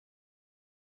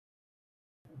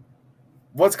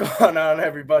What's going on,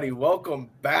 everybody? Welcome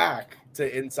back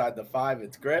to Inside the Five.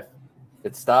 It's Griff,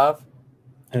 It's Stav.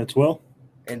 And it's Will.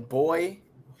 and boy,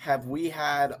 have we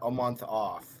had a month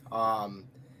off.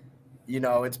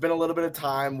 It's been a little bit of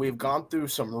time. We've gone through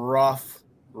some rough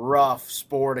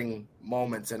sporting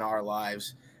moments in our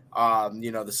lives. The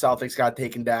Celtics got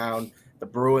taken down, the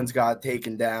Bruins got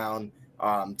taken down.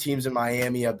 Teams in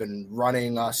Miami have been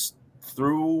running us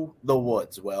through the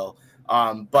woods, Will.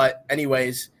 But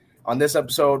anyways, on this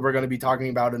episode, we're going to be talking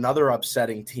about another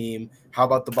upsetting team. How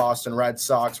about the Boston Red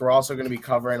Sox? We're also going to be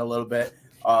covering a little bit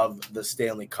of the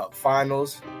Stanley Cup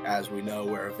Finals. As we know,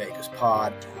 we're a Vegas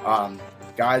pod.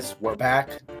 Guys, we're back.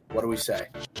 What do we say?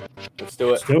 Let's do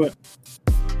it. Let's do it.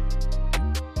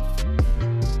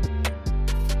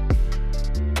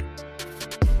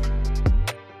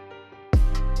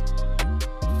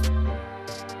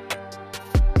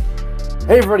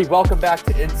 Hey, everybody. Welcome back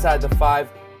to Inside the Five.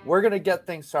 We're going to get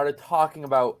things started talking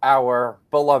about our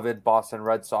beloved Boston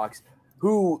Red Sox,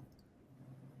 who,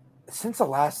 since the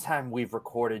last time we've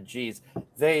recorded, it's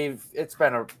been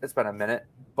a minute,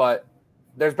 but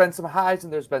there's been some highs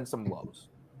and there's been some lows.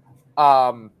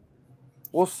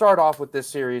 We'll start off with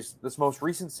this most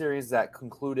recent series that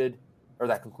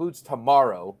concludes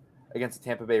tomorrow against the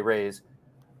Tampa Bay Rays.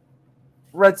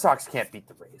 Red Sox can't beat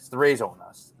the Rays. The Rays own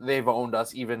us. They've owned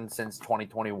us even since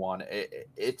 2021.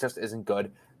 It just isn't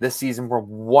good. This season, we're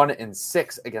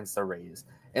 1-6 against the Rays.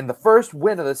 And the first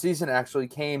win of the season actually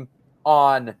came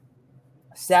on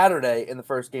Saturday in the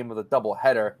first game of the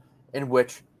doubleheader, in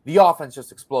which the offense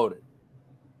just exploded.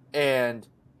 And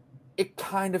it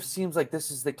kind of seems like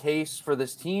this is the case for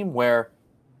this team, where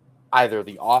either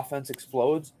the offense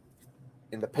explodes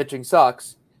and the pitching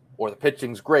sucks, or the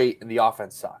pitching's great and the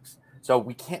offense sucks. So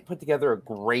we can't put together a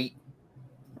great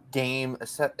game,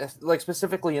 like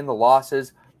specifically in the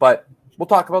losses, but we'll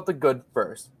talk about the good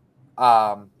first.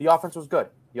 The offense was good.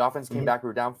 The offense came back. We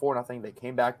were down 4-0. They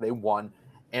came back. They won.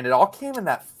 And it all came in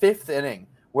that fifth inning,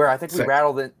 where I think we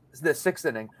rattled in the sixth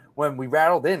inning, when we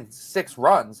rattled in 6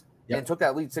 runs and took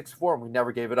that lead 6-4, and we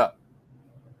never gave it up.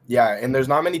 Yeah, and there's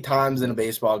not many times in a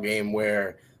baseball game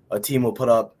where a team will put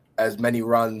up as many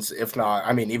runs, if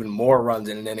not, even more runs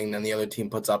in an inning than the other team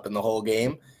puts up in the whole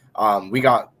game. We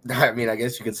got, I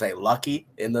guess you could say lucky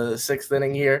in the 6th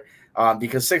inning here,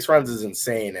 because 6 runs is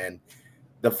insane. And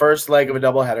the first leg of a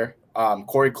doubleheader,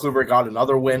 Corey Kluber got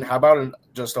another win. How about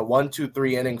just a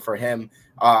 1-2-3 inning for him?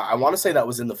 I want to say that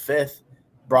was in the 5th,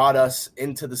 brought us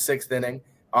into the 6th inning,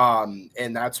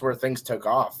 and that's where things took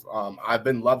off. I've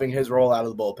been loving his role out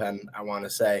of the bullpen, I want to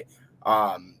say.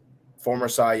 Former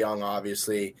Cy Young,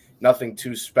 obviously, nothing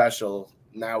too special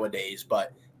nowadays,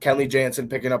 but Kenley Jansen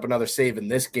picking up another save in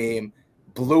this game,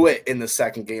 blew it in the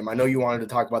second game. I know you wanted to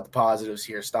talk about the positives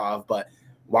here, Stav, but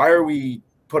why are we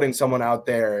putting someone out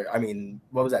there?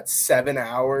 What was that, 7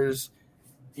 hours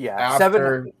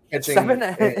after pitching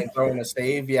and throwing a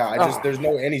save? Yeah, there's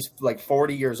no, and he's like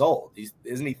 40 years old.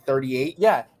 Isn't he 38?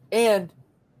 Yeah, and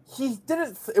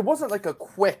it wasn't like a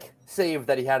quick save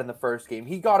that he had in the first game.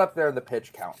 He got up there in the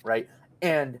pitch count, right?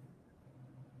 And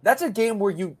that's a game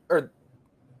where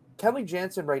Kenley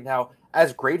Jansen right now,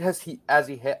 as great as he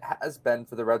has been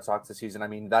for the Red Sox this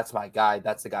season. That's my guy.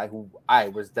 That's the guy who I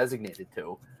was designated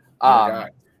to.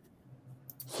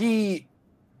 He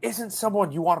isn't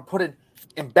someone you want to put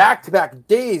in back-to-back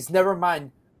days, never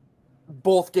mind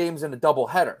both games in a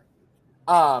doubleheader.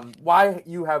 Why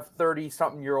you have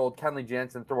 30-something-year-old Kenley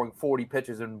Jansen throwing 40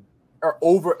 pitches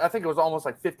I think it was almost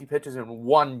like 50 pitches in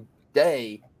one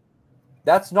day.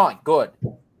 That's not good.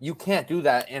 You can't do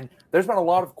that. And there's been a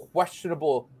lot of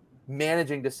questionable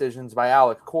managing decisions by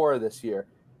Alex Cora this year.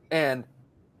 And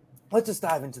let's just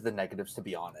dive into the negatives, to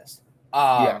be honest.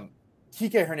 Kike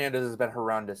Hernandez has been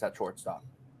horrendous at shortstop.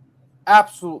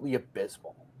 Absolutely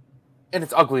abysmal. And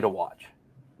it's ugly to watch.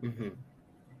 Mm-hmm.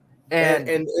 And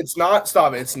it's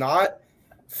not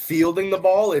fielding the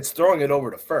ball, it's throwing it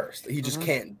over to first. He just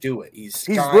can't do it. He's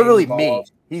literally me.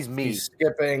 He's me. He's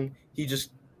skipping.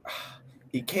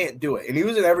 He can't do it. And he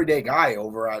was an everyday guy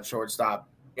over at shortstop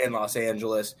in Los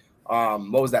Angeles. What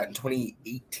was that, in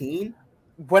 2018?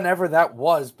 Whenever that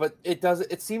was, but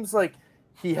it seems like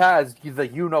he's the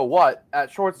you-know-what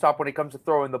at shortstop when it comes to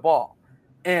throwing the ball.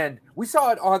 And we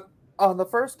saw it on the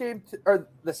first game, or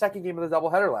the second game of the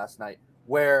doubleheader last night,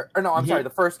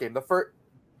 the first game.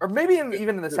 Or maybe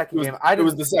even in the second game. It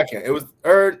was the second. It was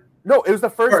No, it was the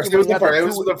first game. It was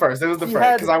the first.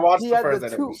 Because I watched the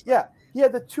first. He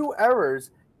had the 2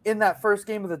 errors in that first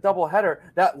game of the doubleheader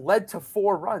that led to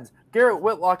 4 runs. Garrett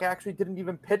Whitlock actually didn't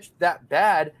even pitch that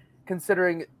bad,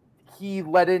 considering he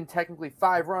let in technically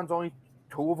 5 runs. Only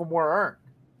 2 of them were earned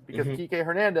because Kike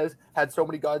Hernandez had so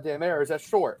many goddamn errors at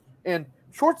short. And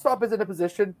shortstop is in a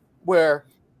position where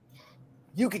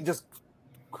you can just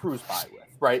cruise by with,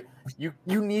 right? You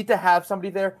need to have somebody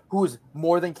there who is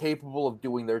more than capable of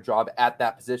doing their job at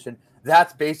that position.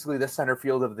 That's basically the center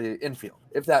field of the infield,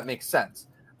 if that makes sense.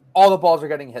 All the balls are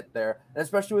getting hit there, and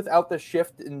especially without the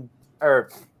shift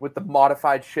with the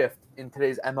modified shift in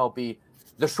today's MLB,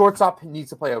 the shortstop needs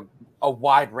to play a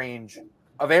wide range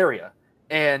of area,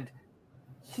 and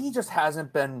he just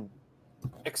hasn't been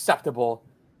acceptable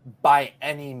by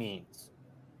any means.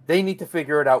 They need to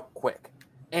figure it out quick.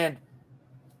 And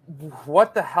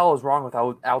what the hell is wrong with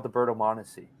Alberto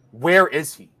Mondesi? Where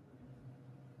is he?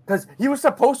 Because he was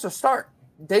supposed to start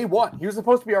day one. He was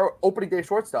supposed to be our opening day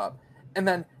shortstop. And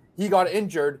then he got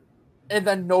injured, and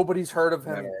then nobody's heard of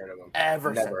him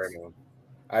ever since. Heard of him.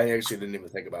 I actually didn't even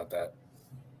think about that.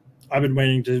 I've been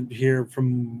waiting to hear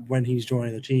from when he's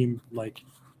joining the team, like,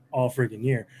 all freaking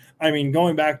year. I mean,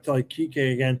 going back to, like,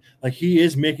 Kike again, like, he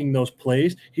is making those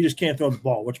plays. He just can't throw the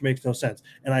ball, which makes no sense.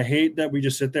 And I hate that we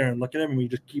just sit there and look at him and we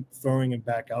just keep throwing him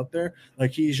back out there.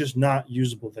 Like, he's just not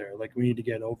usable there. Like, we need to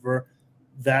get over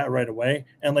that right away.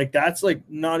 And, like, that's, like,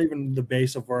 not even the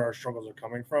base of where our struggles are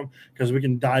coming from, because we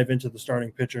can dive into the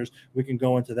starting pitchers. We can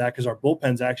go into that because our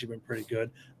bullpen's actually been pretty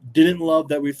good. Didn't love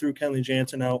that we threw Kenley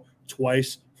Jansen out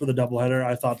twice for the doubleheader.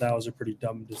 I thought that was a pretty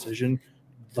dumb decision.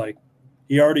 Like,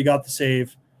 he already got the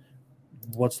save.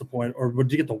 What's the point? Or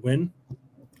did he get the win? Did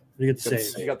he get the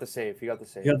save? He got the save. He got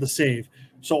the save.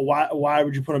 So why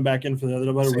would you put him back in for the other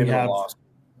doubleheader? We have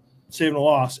saving a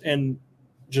loss, and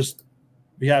just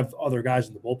we have other guys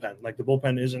in the bullpen. Like, the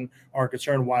bullpen isn't our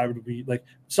concern. Why would we, like,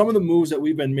 some of the moves that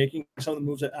we've been making, some of the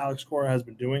moves that Alex Cora has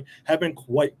been doing have been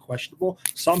quite questionable.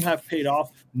 Some have paid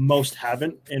off, most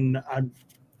haven't, and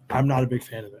I'm not a big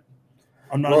fan of it.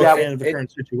 I'm not a fan of the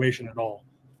current situation at all.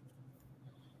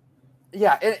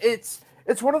 Yeah, it's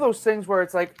one of those things where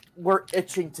it's like we're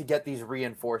itching to get these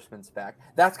reinforcements back.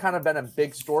 That's kind of been a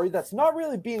big story that's not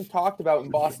really being talked about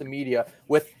in Boston media,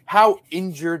 with how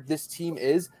injured this team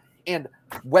is, and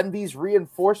when these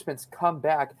reinforcements come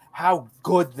back, how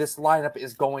good this lineup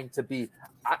is going to be.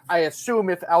 I assume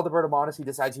if Alberto Mondesi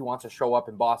decides he wants to show up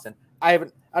in Boston, I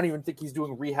don't even think he's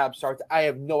doing rehab starts. I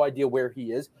have no idea where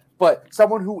he is. But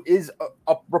someone who is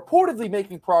reportedly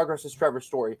making progress is Trevor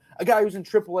Story. A guy who's in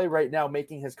AAA right now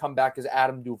making his comeback is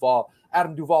Adam Duvall.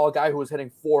 Adam Duvall, a guy who was hitting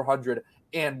 400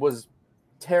 and was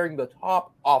tearing the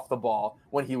top off the ball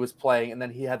when he was playing, and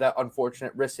then he had that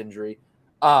unfortunate wrist injury.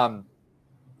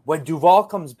 When Duvall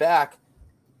comes back,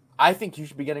 I think you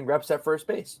should be getting reps at first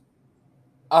base.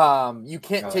 You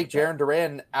can't take Jarren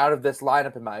Duran out of this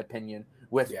lineup, in my opinion,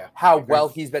 with how well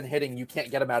he's been hitting. You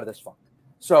can't get him out of this funk.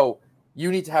 So you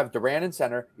need to have Duran in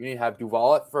center. You need to have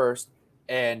Duvall at first,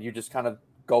 and you just kind of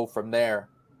go from there.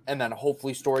 And then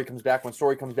hopefully Story comes back. When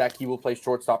Story comes back, he will play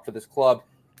shortstop for this club.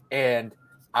 And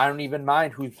I don't even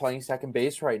mind who's playing second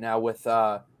base right now with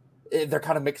they're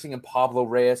kind of mixing in Pablo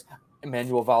Reyes,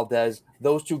 Emmanuel Valdez.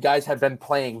 Those two guys have been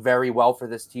playing very well for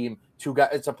this team. Two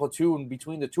guys, it's a platoon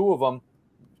between the two of them,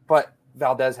 but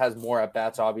Valdez has more at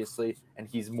bats, obviously, and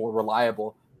he's more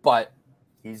reliable, but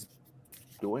he's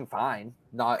doing fine.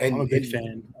 I'm a big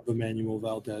fan of Emmanuel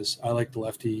Valdez. I like the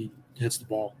lefty. He hits the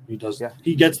ball. He does. Yeah.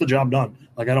 He gets the job done.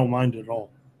 Like, I don't mind it at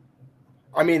all.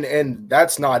 I mean, and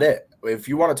that's not it. If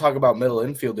you want to talk about middle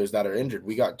infielders that are injured,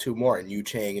 we got two more in Yu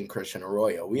Chang and Christian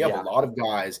Arroyo. We have a lot of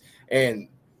guys, and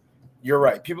you're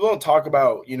right. People don't talk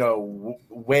about,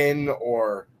 when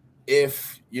or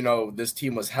if, this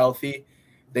team was healthy.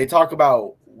 They talk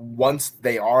about once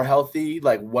they are healthy,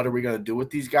 like, what are we going to do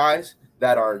with these guys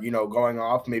that are, going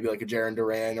off, maybe like a Jarren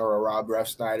Duran or a Rob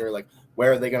Refsnyder? Like,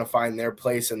 where are they going to find their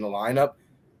place in the lineup?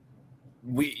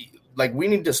 We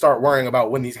need to start worrying about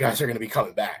when these guys are going to be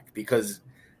coming back, because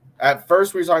at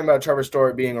first we were talking about Trevor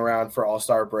Story being around for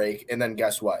All-Star break, and then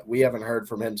guess what? We haven't heard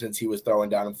from him since he was throwing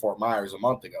down in Fort Myers a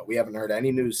month ago. We haven't heard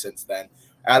any news since then.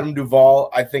 Adam Duvall,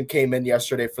 I think, came in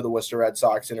yesterday for the Worcester Red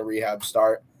Sox in a rehab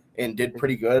start and did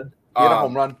pretty good. He had a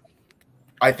home run.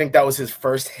 I think that was his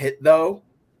first hit, though,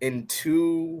 in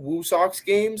 2 Woo Sox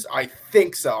games. I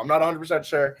think so. I'm not 100%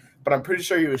 sure, but I'm pretty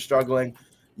sure he was struggling.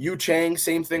 Yu Chang,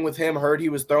 same thing with him. Heard he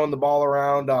was throwing the ball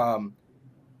around.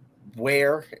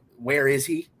 Where is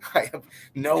he? I have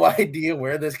no idea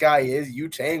where this guy is. Yu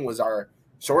Chang was our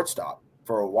shortstop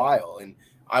for a while, and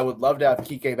I would love to have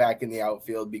Kike back in the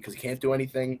outfield because he can't do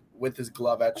anything with his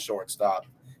glove at shortstop.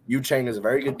 Yu Chang is a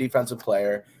very good defensive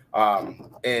player,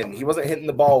 and he wasn't hitting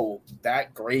the ball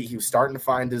that great. He was starting to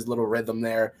find his little rhythm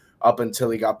there up until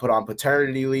he got put on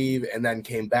paternity leave and then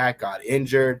came back, got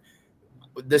injured.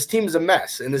 This team is a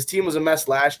mess, and this team was a mess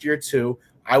last year too.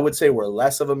 I would say we're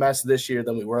less of a mess this year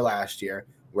than we were last year.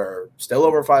 We're still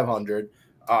over 500,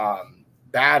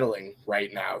 battling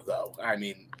right now, though. I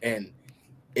mean, and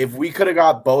if we could have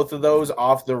got both of those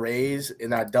off the Rays in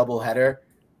that doubleheader,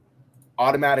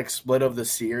 automatic split of the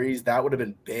series, that would have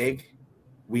been big.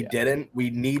 We didn't. We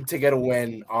need to get a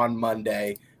win on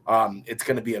Monday. It's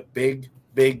going to be a big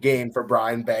game for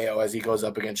Brian Bayo as he goes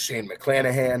up against Shane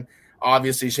McClanahan.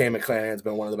 Obviously, Shane McClanahan's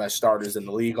been one of the best starters in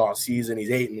the league all season. He's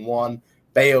 8-1.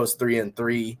 Bayo's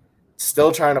 3-3.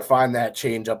 Still trying to find that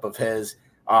changeup of his.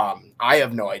 I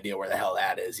have no idea where the hell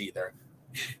that is either.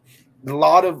 A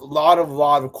lot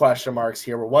of question marks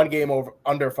here. We're one game over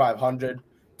under 500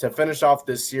 to finish off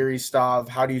this series. Stav,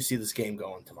 how do you see this game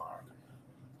going tomorrow?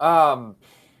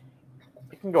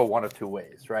 It can go one of two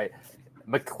ways, right?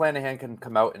 McClanahan can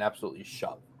come out and absolutely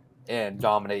shove and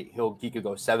dominate. He could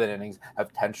go 7 innings,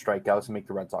 have 10 strikeouts, and make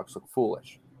the Red Sox look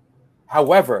foolish.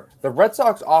 However, the Red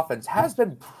Sox offense has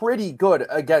been pretty good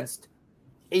against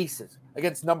aces,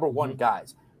 against number one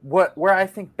guys. Where I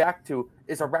think back to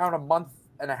is around a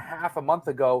month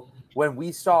ago, when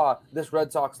we saw this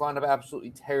Red Sox lineup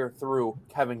absolutely tear through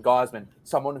Kevin Gausman,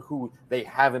 someone who they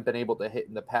haven't been able to hit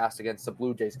in the past against the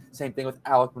Blue Jays. Same thing with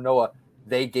Alek Manoah.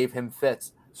 They gave him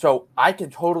fits. So I can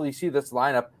totally see this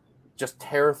lineup just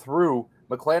tear through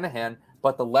McClanahan,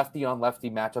 but the lefty-on-lefty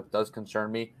matchup does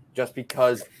concern me just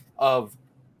because of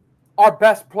our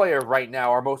best player right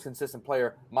now, our most consistent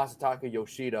player, Masataka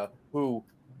Yoshida, who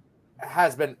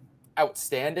has been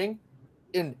outstanding.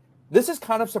 And this is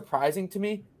kind of surprising to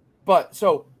me, but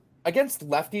so against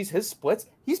lefties, his splits,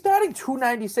 he's batting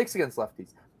 .296 against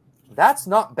lefties. That's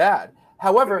not bad.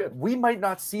 However, we might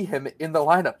not see him in the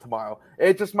lineup tomorrow.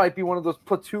 It just might be one of those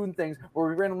platoon things where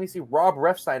we randomly see Rob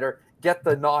Refsnyder get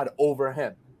the nod over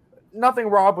him. Nothing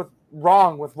wrong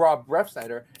with Rob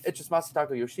Refsnyder. It's just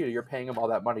Masataka Yoshida. You're paying him all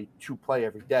that money to play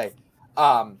every day.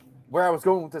 Where I was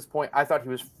going with this point, I thought he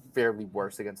was fairly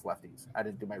worse against lefties. I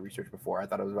didn't do my research before. I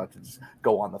thought I was about to just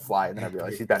go on the fly, and then I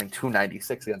realized he's batting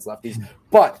 .296 against lefties.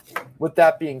 But with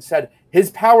that being said, his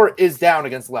power is down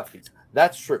against lefties.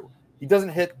 That's true. He doesn't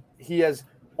hit. He has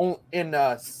in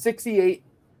 68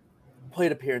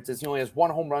 plate appearances. He only has one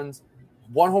home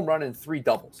run and 3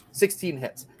 doubles, 16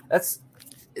 hits. It's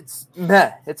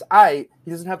meh. It's He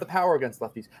doesn't have the power against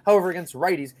lefties. However, against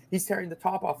righties, he's tearing the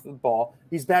top off the ball.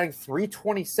 He's batting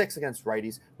 .326 against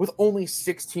righties with only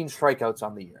 16 strikeouts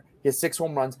on the year. He has 6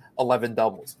 home runs, 11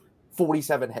 doubles,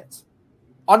 47 hits.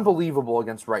 Unbelievable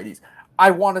against righties. I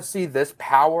want to see this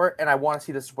power, and I want to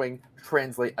see the swing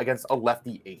translate against a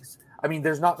lefty ace. I mean,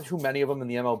 there's not too many of them in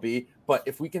the MLB, but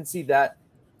if we can see that,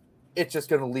 it's just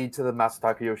going to lead to the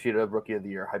Masataka Yoshida Rookie of the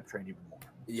Year hype train even more.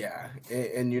 Yeah,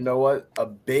 and you know what? A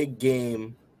big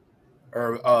game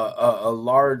or a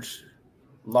large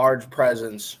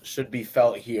presence should be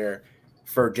felt here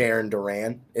for Jarren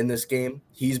Duran in this game.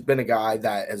 He's been a guy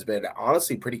that has been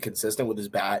honestly pretty consistent with his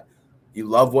bat. You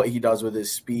love what he does with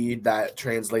his speed. That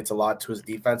translates a lot to his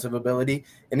defensive ability,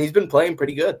 and he's been playing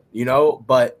pretty good,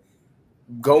 but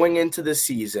going into the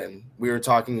season, we were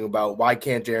talking about why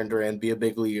can't Jarren Duran be a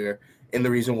big leaguer, and the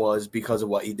reason was because of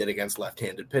what he did against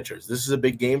left-handed pitchers. This is a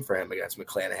big game for him against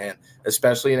McClanahan,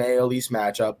 especially in an AL East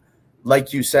matchup.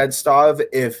 Like you said, Stav,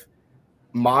 if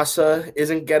Massa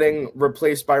isn't getting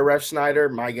replaced by Refsnyder,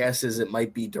 my guess is it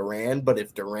might be Duran, but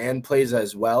if Duran plays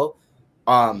as well,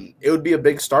 it would be a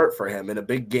big start for him and a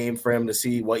big game for him to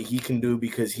see what he can do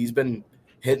because he's been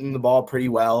hitting the ball pretty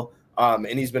well.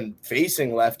 And he's been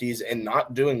facing lefties and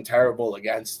not doing terrible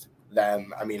against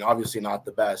them. I mean, obviously not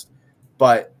the best,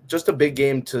 but just a big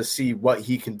game to see what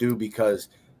he can do because,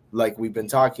 like we've been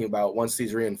talking about, once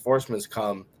these reinforcements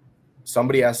come,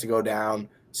 somebody has to go down.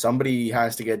 Somebody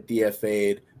has to get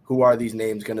DFA'd. Who are these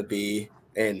names going to be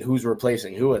and who's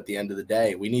replacing who at the end of the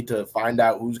day? We need to find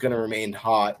out who's going to remain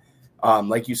hot.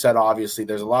 Like you said, obviously,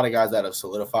 there's a lot of guys that have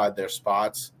solidified their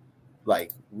spots.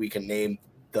 Like we can name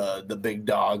the big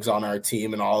dogs on our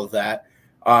team and all of that.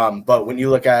 But when you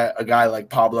look at a guy like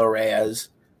Pablo Reyes,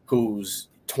 who's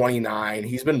 29,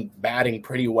 he's been batting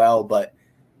pretty well, but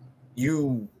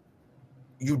you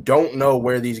don't know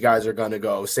where these guys are going to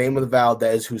go. Same with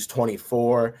Valdez, who's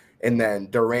 24, and then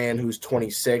Duran, who's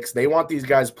 26. They want these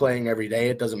guys playing every day.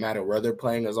 It doesn't matter where they're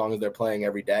playing as long as they're playing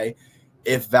every day.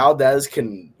 If Valdez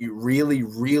can really,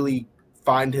 really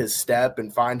find his step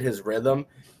and find his rhythm,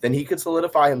 then he could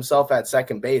solidify himself at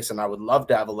second base, and I would love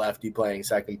to have a lefty playing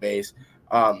second base.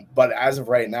 But as of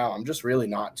right now, I'm just really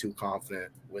not too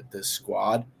confident with this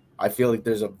squad. I feel like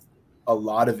there's a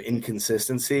lot of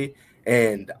inconsistency,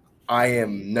 and I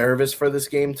am nervous for this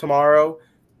game tomorrow.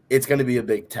 It's going to be a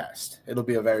big test. It'll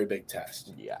be a very big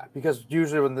test. Yeah, because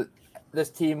usually when this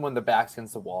team, when the back's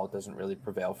against the wall, it doesn't really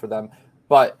prevail for them.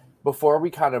 But before we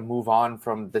kind of move on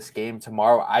from this game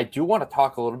tomorrow, I do want to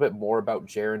talk a little bit more about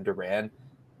Jarren Duran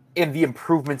and the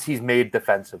improvements he's made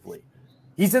defensively.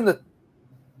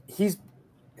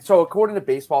 So according to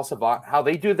Baseball Savant, how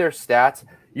they do their stats,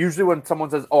 usually when someone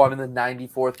says, oh, I'm in the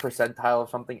 94th percentile or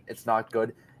something, it's not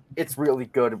good. It's really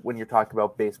good when you're talking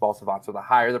about Baseball Savant. So the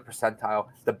higher the percentile,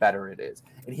 the better it is.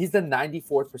 And he's the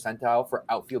 94th percentile for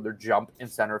outfielder jump in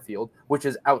center field, which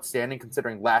is outstanding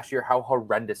considering last year how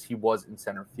horrendous he was in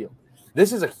center field.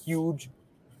 This is a huge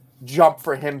jump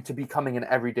for him to becoming an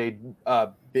everyday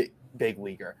big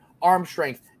leaguer. Arm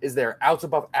strength is there. Outs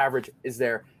above average is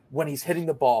there when he's hitting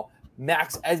the ball.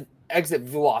 Max exit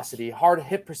velocity, hard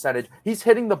hit percentage. He's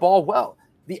hitting the ball well.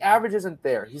 The average isn't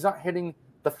there. He's not hitting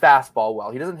the fastball well.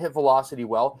 He doesn't hit velocity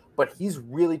well, but he's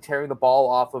really tearing the ball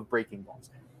off of breaking balls.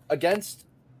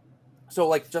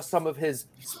 Just some of his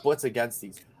splits against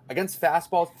these. Against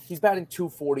fastballs, he's batting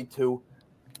 242.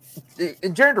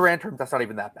 In Jarren Duran terms, that's not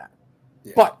even that bad.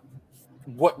 Yeah. But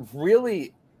what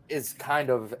really is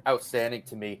kind of outstanding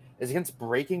to me is against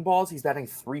breaking balls, he's batting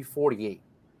 348.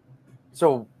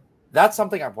 So that's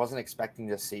something I wasn't expecting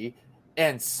to see.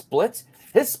 And splits,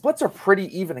 his splits are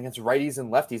pretty even against righties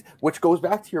and lefties, which goes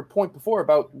back to your point before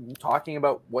about talking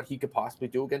about what he could possibly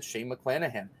do against Shane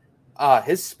McClanahan.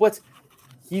 His splits,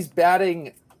 he's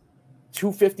batting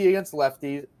 250 against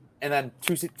lefties and then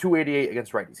 288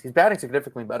 against righties. He's batting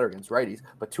significantly better against righties,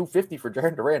 but 250 for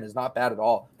Jarren Duran is not bad at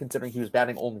all, considering he was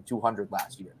batting only 200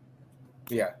 last year.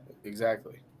 Yeah,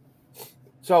 exactly.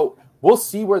 So we'll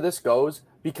see where this goes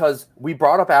because we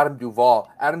brought up Adam Duvall.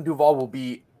 Adam Duvall will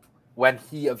be, when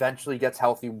he eventually gets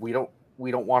healthy, we don't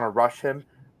want to rush him,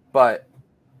 but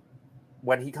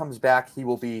when he comes back, he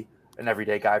will be an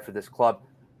everyday guy for this club.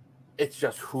 It's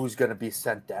just who's going to be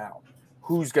sent down,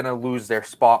 who's going to lose their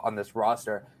spot on this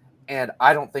roster. And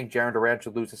I don't think Jarren Duran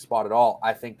should lose his spot at all.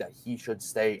 I think that he should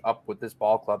stay up with this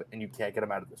ball club, and you can't get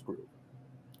him out of this group.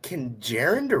 Can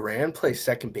Jarren Duran play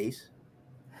second base?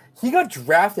 He got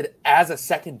drafted as a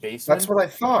second baseman. That's what I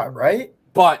thought, right?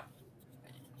 But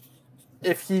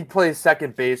if he plays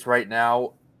second base right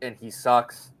now and he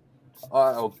sucks,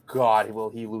 oh God, will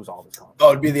he lose all his confidence? Oh,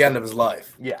 it'd be the end of his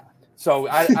life. Yeah. So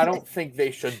I don't think they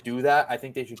should do that. I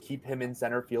think they should keep him in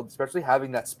center field, especially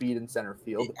having that speed in center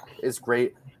field is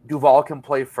great. Duvall can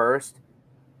play first.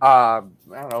 I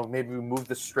don't know, maybe we move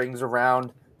the strings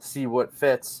around, see what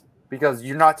fits, because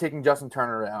you're not taking Justin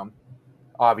Turner down.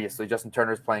 Obviously, Justin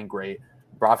Turner's playing great.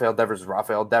 Rafael Devers is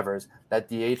Rafael Devers. That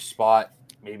DH spot,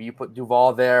 maybe you put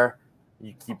Duvall there.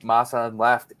 You keep Massa on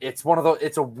left. It's one of those.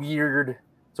 It's a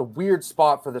weird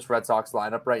spot for this Red Sox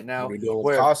lineup right now. What are we doing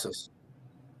with Casas?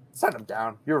 Send him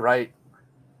down. You're right.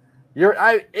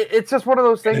 It's just one of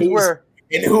those things where.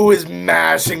 And who is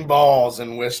mashing balls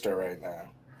in Worcester right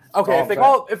now? Okay, if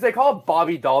they call it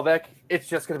Bobby Dahlbeck, it's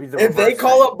just going to be the. If they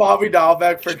call up Bobby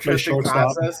Dahlbeck for Tristan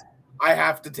Casas, I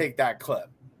have to take that clip.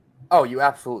 Oh, you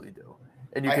absolutely do,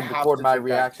 and you can record my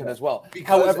reaction as well.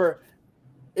 However,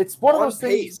 it's one of those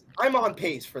things. I'm on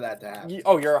pace for that to happen.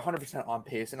 You're 100% on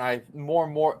pace, and I more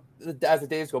and more as the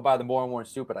days go by, the more and more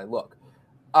stupid I look.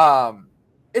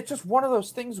 It's just one of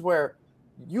those things where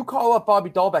you call up Bobby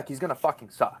Dahlbeck, he's gonna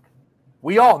fucking suck.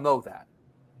 We all know that.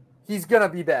 He's gonna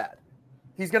be bad.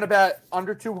 He's gonna bat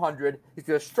under 200. He's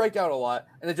gonna strike out a lot,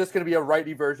 and it's just gonna be a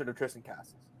righty version of Tristan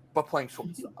Casas, but playing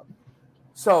shortstop.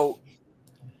 So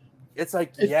it's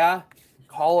like,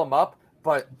 call him up,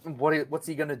 but what's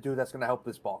he gonna do that's gonna help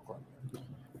this ball club?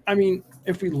 I mean,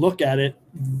 if we look at it,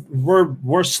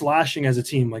 we're slashing as a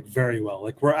team like very well.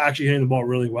 Like we're actually hitting the ball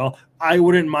really well. I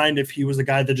wouldn't mind if he was the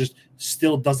guy that just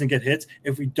still doesn't get hits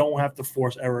if we don't have to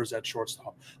force errors at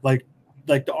shortstop.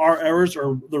 Our errors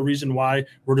are the reason why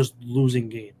we're just losing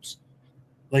games.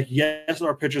 Like, yes,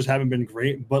 our pitchers haven't been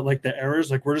great, but like the errors,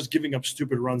 like we're just giving up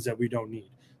stupid runs that we don't need.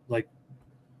 Like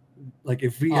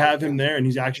if we have him there and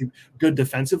he's actually good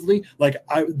defensively,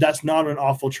 that's not an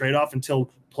awful trade-off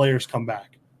until players come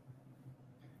back.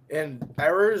 And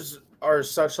errors are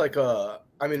such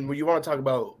when you want to talk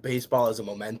about baseball as a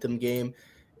momentum game,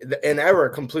 an error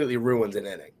completely ruins an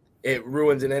inning. It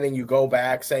ruins an inning. You go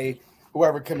back, say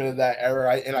whoever committed that error,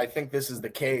 and I think this is the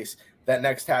case. That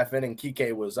next half inning,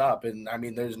 Kike was up, and I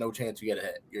mean, there's no chance you get a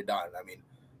hit. You're done. I mean,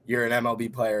 you're an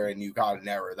MLB player and you got an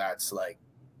error. That's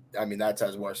that's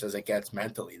as worse as it gets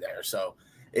mentally there. So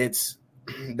it's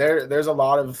there's a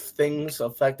lot of things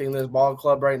affecting this ball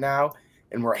club right now.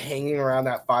 And we're hanging around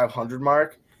that 500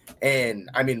 mark. And,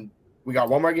 I mean, we got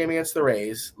one more game against the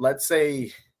Rays. Let's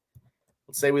say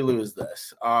we lose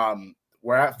this.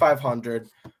 We're at 500.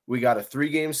 We got a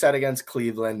 3-game set against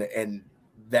Cleveland. And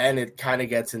then it kind of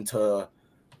gets into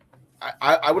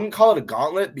I wouldn't call it a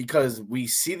gauntlet because we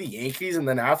see the Yankees, and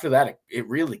then after that, it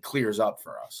really clears up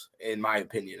for us, in my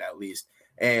opinion, at least.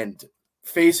 And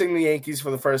facing the Yankees for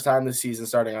the first time this season,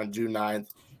 starting on June 9th,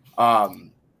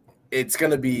 it's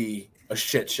going to be a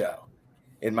shit show,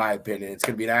 in my opinion. It's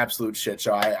going to be an absolute shit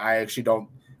show. I actually don't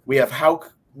 – we have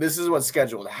Houck. This is what's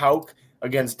scheduled. Houck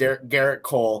against Garrett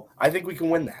Cole. I think we can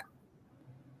win that.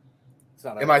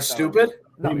 Am I stupid?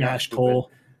 No, Rematch Cole.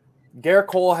 Garrett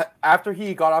Cole, after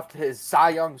he got off to his Cy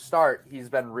Young start, he's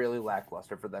been really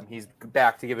lackluster for them. He's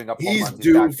back to giving up home runs.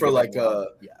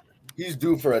 He's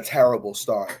due for a terrible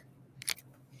start.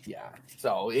 Yeah.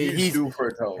 So he's due for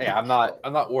a terrible. Hey, I'm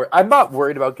not worried. I'm not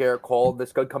worried about Garrett Cole.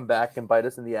 This could come back and bite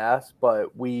us in the ass,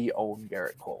 but we own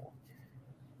Garrett Cole.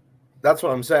 That's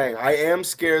what I'm saying. I am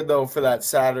scared though for that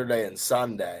Saturday and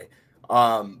Sunday.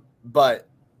 But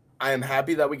I am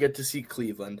happy that we get to see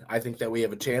Cleveland. I think that we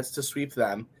have a chance to sweep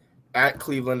them at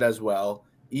Cleveland as well,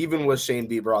 even with Shane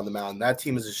Bieber on the mound. That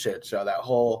team is a shit show. That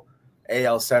whole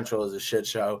AL Central is a shit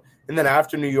show. And then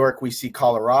after New York, we see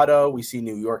Colorado, we see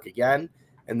New York again,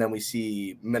 and then we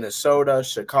see Minnesota,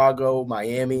 Chicago,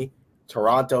 Miami,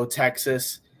 Toronto,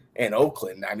 Texas, and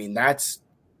Oakland. I mean, that's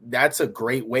a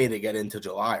great way to get into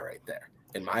July right there,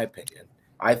 in my opinion.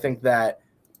 I think that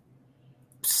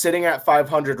sitting at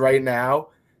 500 right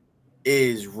now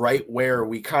is right where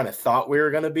we kind of thought we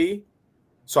were going to be.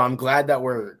 So I'm glad that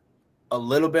we're a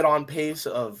little bit on pace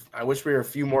of – I wish we were a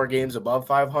few more games above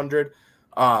 500.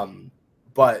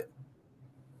 But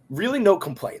really no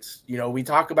complaints. You know, we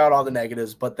talk about all the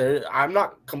negatives, but I'm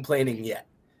not complaining yet.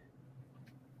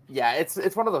 Yeah,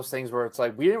 it's one of those things where it's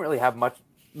like we didn't really have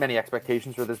many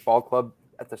expectations for this ball club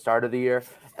at the start of the year.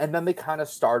 And then they kind of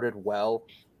started well,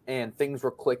 and things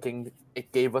were clicking.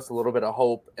 It gave us a little bit of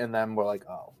hope, and then we're like,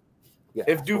 oh. Yeah,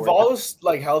 if Duvall is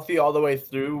like healthy all the way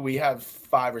through, we have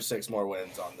 5 or 6 more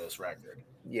wins on this record.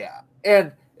 Yeah,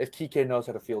 and if Kike knows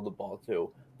how to field the ball too,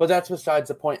 but that's besides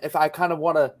the point. If we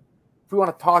want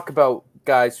to talk about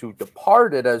guys who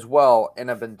departed as well and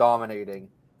have been dominating,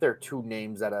 there are 2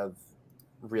 names that have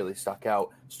really stuck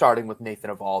out. Starting with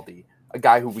Nathan Eovaldi, a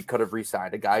guy who we could have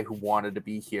re-signed, a guy who wanted to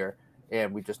be here,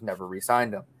 and we just never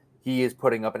re-signed him. He is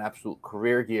putting up an absolute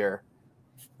career year.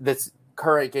 This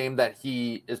current game that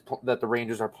the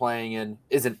Rangers are playing in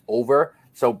isn't over.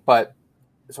 So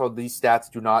these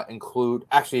stats do not include.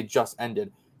 Actually, it just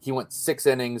ended. He went 6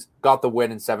 innings, got the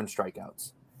win, and 7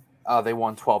 strikeouts. They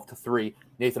won 12-3.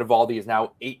 Nathan Eovaldi is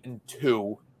now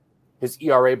 8-2. His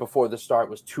ERA before the start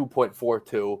was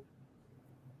 2.42,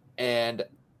 and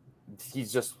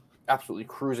he's just absolutely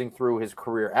cruising through his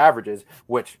career averages.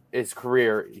 Which his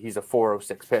career, he's a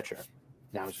 4.06 pitcher.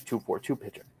 Now he's a 2.42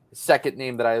 pitcher. The second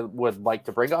name that I would like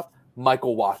to bring up,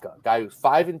 Michael Wacha, guy who's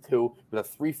 5-2 with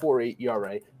a 3.48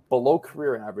 ERA, below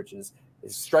career averages,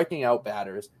 is striking out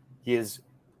batters. He is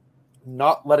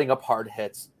not letting up hard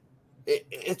hits.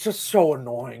 It's just so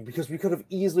annoying because we could have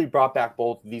easily brought back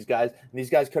both of these guys, and these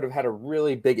guys could have had a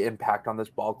really big impact on this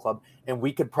ball club, and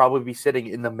we could probably be sitting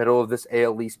in the middle of this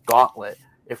AL East gauntlet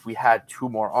if we had 2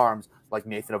 more arms like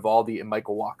Nathan Eovaldi and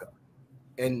Michael Wacha.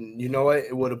 And you know what?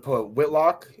 It would have put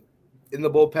Whitlock in the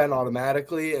bullpen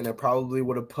automatically, and it probably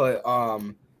would have put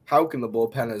Houck in the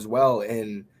bullpen as well.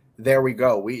 And there we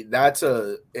go. That's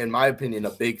in my opinion, a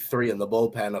big 3 in the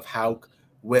bullpen of Houck,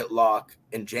 Whitlock,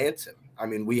 and Jansen. I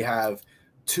mean, we have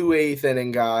 2 8th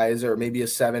inning guys, or maybe a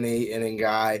 7-8 inning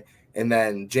guy, and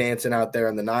then Jansen out there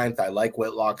in the 9th. I like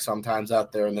Whitlock sometimes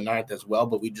out there in the 9th as well,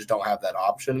 but we just don't have that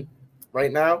option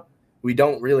right now. We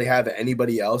don't really have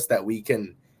anybody else that we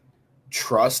can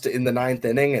trust in the 9th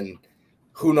inning, and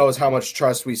who knows how much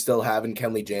trust we still have in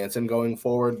Kenley Jansen going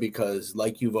forward, because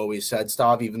like you've always said,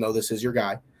 Stav, even though this is your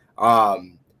guy,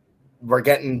 we're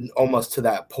getting almost to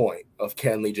that point of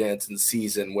Kenley Jansen's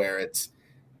season where it's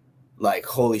like,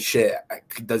 holy shit,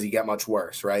 does he get much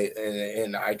worse, right?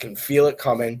 And I can feel it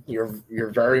coming.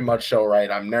 You're very much so right.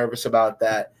 I'm nervous about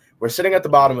that. We're sitting at the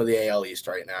bottom of the AL East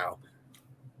right now,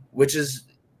 which is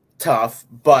tough,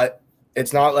 but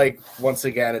it's not like, once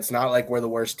again, it's not like we're the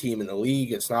worst team in the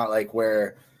league. It's not like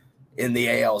we're in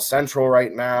the AL Central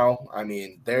right now. I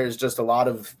mean, there's just a lot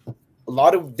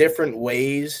of different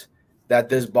ways that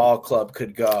this ball club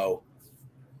could go.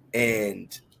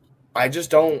 And I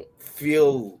just don't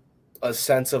feel a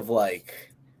sense of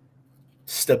like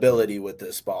stability with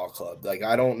this ball club. Like,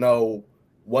 I don't know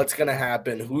what's going to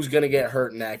happen, who's going to get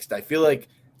hurt next. I feel like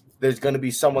there's going to be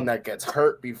someone that gets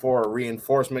hurt before a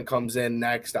reinforcement comes in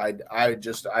next. I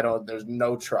don't, there's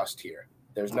no trust here.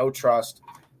 There's no trust.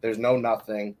 There's no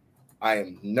nothing. I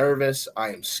am nervous. I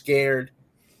am scared.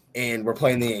 And we're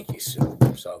playing the Yankees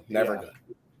soon. So never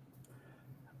good.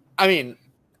 I mean,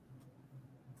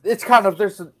 it's kind of,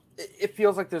 it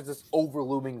feels like there's this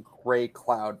overlooming gray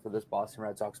cloud for this Boston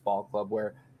Red Sox ball club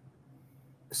where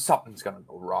something's going to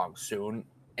go wrong soon.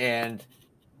 And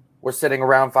we're sitting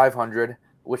around 500,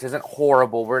 which isn't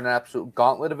horrible. We're in an absolute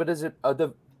gauntlet of it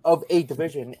of a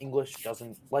division. English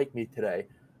doesn't like me today,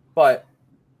 but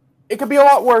it could be a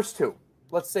lot worse too.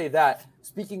 Let's say that.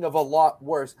 Speaking of a lot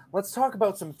worse, let's talk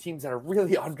about some teams that are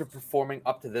really underperforming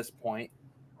up to this point.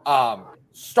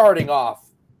 Starting off,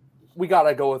 we got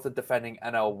to go with the defending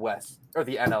NL West or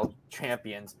the NL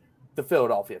champions, the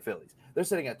Philadelphia Phillies. They're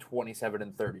sitting at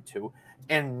 27-32,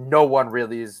 and no one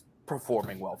really is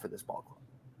performing well for this ball club.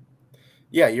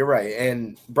 Yeah, you're right.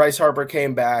 And Bryce Harper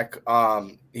came back.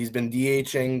 He's been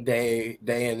DHing day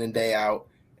in and day out,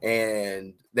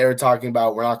 and they were talking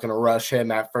about we're not going to rush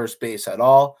him at first base at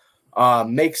all.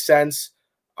 Makes sense.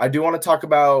 I do want to talk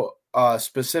about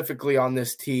specifically on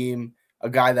this team a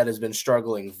guy that has been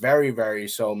struggling very, very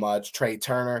so much. Trey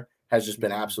Turner has just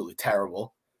been absolutely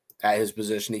terrible at his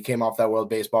position. He came off that World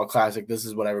Baseball Classic. This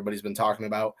is what everybody's been talking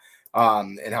about,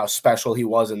 and how special he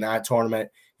was in that tournament.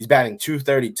 He's batting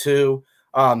 .232.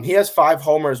 He has 5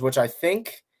 homers, which I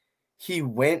think he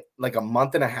went like a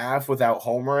month and a half without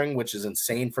homering, which is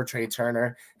insane for Trey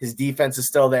Turner. His defense is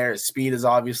still there. His speed is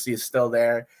obviously still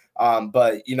there.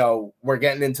 But, you know, we're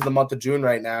getting into the month of June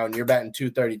right now, and you're batting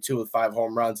 .232 with 5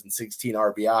 home runs and 16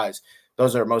 RBIs.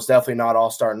 Those are most definitely not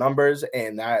all-star numbers,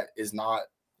 and that is not,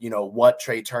 you know, what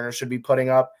Trey Turner should be putting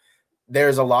up.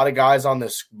 There's a lot of guys on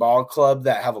this ball club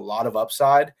that have a lot of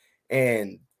upside,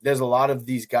 and there's a lot of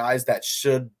these guys that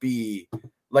should be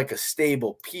like a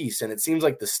stable piece. And it seems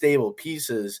like the stable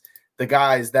pieces, the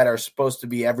guys that are supposed to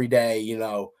be every day, you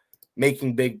know,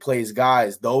 making big plays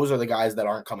guys, those are the guys that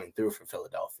aren't coming through for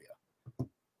Philadelphia.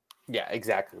 Yeah,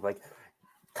 exactly. Like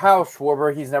Kyle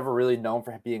Schwarber, he's never really known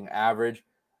for being average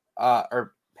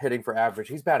or hitting for average.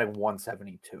 He's batting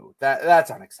 .172.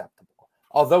 That's unacceptable.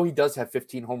 Although he does have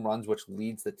 15 home runs, which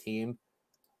leads the team,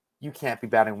 you can't be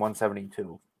batting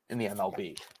 .172 in the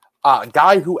MLB. A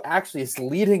guy who actually is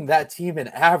leading that team in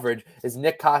average is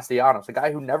Nick Castellanos, a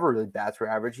guy who never really bats for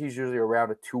average. He's usually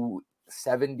around a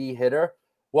 .270 hitter.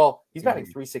 Well, he's batting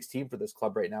 .316 for this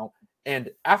club right now. And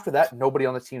after that, nobody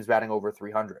on the team is batting over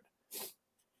 .300.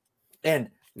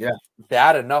 And yeah,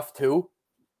 bad enough too,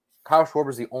 Kyle Schwarber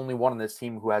is the only one on this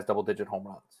team who has double-digit home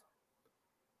runs.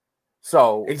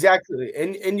 So exactly.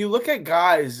 And you look at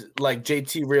guys like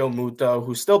JT Realmuto,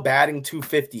 who's still batting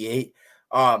 .258.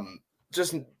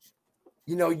 Just,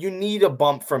 you know, you need a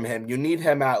bump from him. You need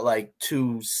him at like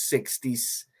 260,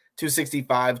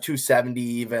 265, 270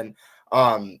 even.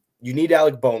 You need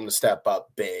Alec Bohm to step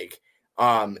up big.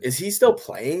 Is he still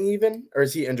playing even, or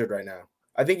is he injured right now?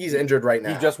 I think he's injured right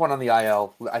now. He just went on the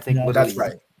IL. I think that's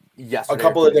right. Yesterday, a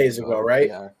couple of days ago, right?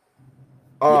 Yeah.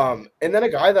 And then a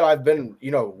guy that I've been,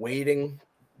 you know, waiting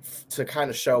to kind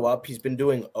of show up. He's been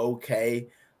doing okay.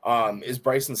 Is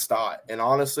Bryson Stott. And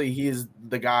honestly, he's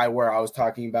the guy where I was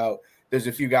talking about. There's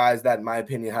a few guys that, in my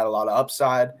opinion, had a lot of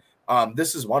upside.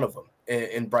 This is one of them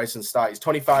in Bryson Stott. He's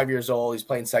 25 years old. He's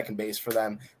playing second base for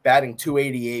them, batting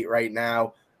 .288 right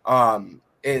now.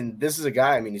 And this is a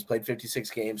guy, I mean, he's played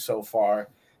 56 games so far.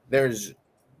 There's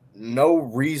no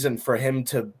reason for him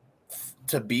to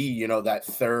be, you know, that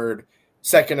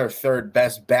second or third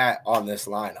best bat on this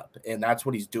lineup. And that's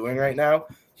what he's doing right now.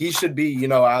 He should be, you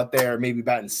know, out there maybe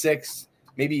batting 6th,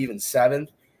 maybe even 7th.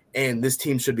 And this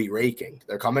team should be raking.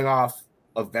 They're coming off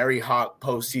a very hot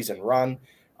postseason run.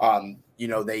 You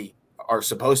know, they are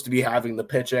supposed to be having the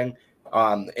pitching.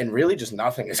 And really just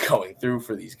nothing is going through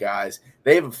for these guys.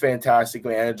 They have a fantastic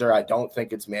manager. I don't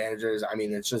think it's managers. I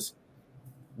mean, it's just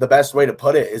the best way to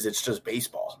put it is it's just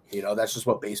baseball. You know, that's just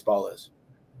what baseball is.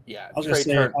 Yeah. I was going to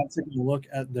say, I'm taking a look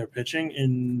at their pitching,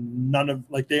 and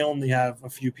they only have a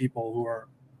few people who are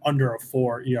under a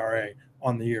 4 ERA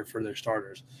on the year for their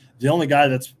starters. The only guy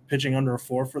that's pitching under a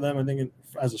 4 for them, I think,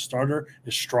 as a starter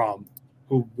is Strahm,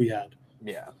 who we had.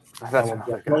 Yeah.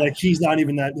 Like he's not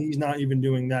even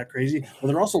doing that crazy. But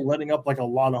they're also letting up like a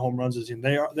lot of home runs this team.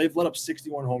 They've let up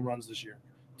 61 home runs this year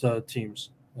to teams.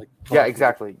 Like yeah,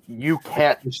 exactly. You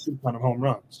can't a ton of home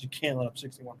runs. You can't let up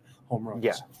 61 home runs.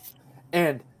 Yeah.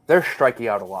 And they're striking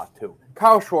out a lot too.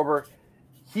 Kyle Schwarber,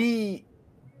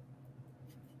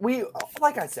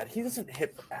 like I said, he doesn't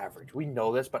hit for average. We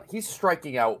know this, but he's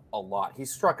striking out a lot.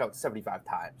 He's struck out 75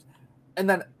 times. And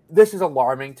then this is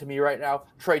alarming to me right now.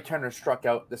 Trey Turner struck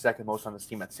out the second most on this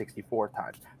team at 64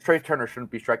 times. Trey Turner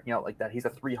shouldn't be striking out like that. He's a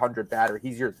 300 batter.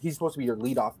 He's supposed to be your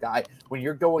leadoff guy. When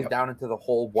you're going down into the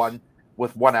hole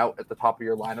with 1 out at the top of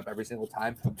your lineup every single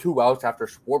time, 2 outs after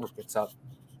Schwarber gets up,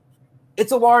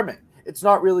 it's alarming. it's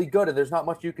not really good, and there's not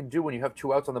much you can do when you have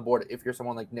 2 outs on the board if you're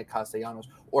someone like Nick Castellanos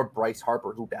or Bryce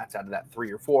Harper who bats out of that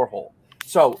 3 or 4 hole.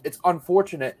 So it's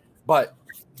unfortunate, but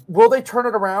will they turn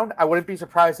it around? I wouldn't be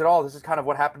surprised at all. This is kind of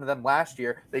what happened to them last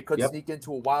year. They could sneak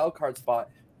into a wild card spot,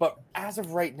 but as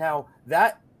of right now,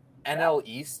 that NL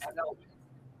East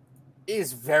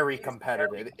is very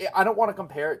competitive. I don't want to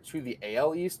compare it to the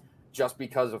AL East just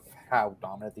because of how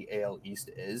dominant the AL East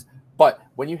is. But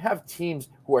when you have teams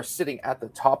who are sitting at the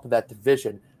top of that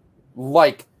division,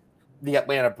 like the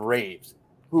Atlanta Braves,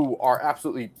 who are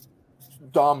absolutely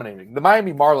dominating, the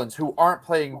Miami Marlins, who aren't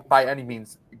playing by any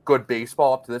means good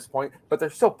baseball up to this point, but they're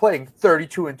still playing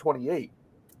 32-28.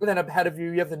 And then ahead of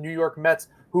you, you have the New York Mets,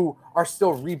 who are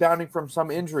still rebounding from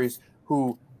some injuries,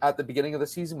 who at the beginning of the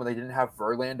season, when they didn't have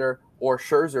Verlander or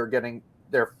Scherzer getting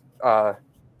their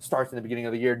starts in the beginning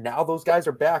of the year, now those guys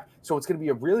are back. So it's going to be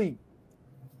a really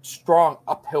strong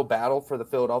uphill battle for the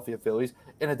Philadelphia Phillies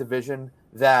in a division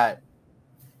that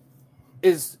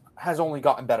has only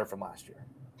gotten better from last year.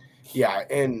 Yeah,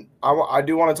 and I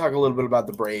do want to talk a little bit about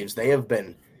the Braves. They have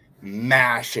been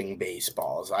mashing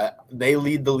baseballs. They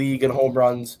lead the league in home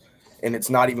runs, and it's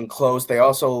not even close. They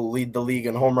also lead the league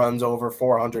in home runs over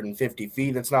 450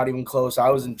 feet. It's not even close. I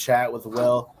was in chat with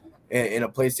Will in a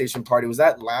PlayStation party. Was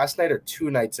that last night or 2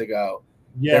 nights ago?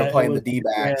 Yeah, they were playing the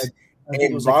D-backs.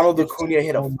 And Ronald Acuna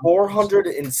hit a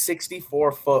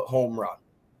 464-foot home run.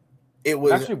 It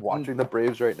was actually watching the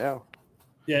Braves right now.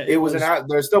 Yeah,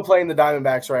 they're still playing the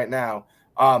Diamondbacks right now.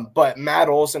 But Matt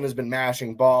Olson has been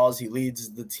mashing balls. He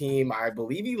leads the team. I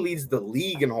believe he leads the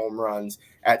league in home runs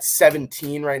at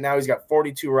 17 right now. He's got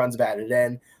 42 runs batted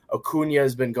in. Acuna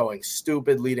has been going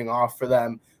stupid leading off for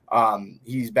them.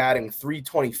 He's batting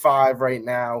 .325 right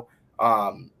now.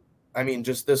 I mean,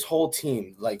 just this whole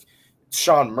team, like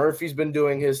Sean Murphy's been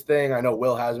doing his thing. I know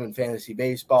Will has been fantasy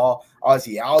baseball.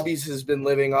 Ozzy Albies has been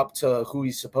living up to who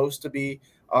he's supposed to be.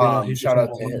 Shout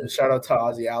out to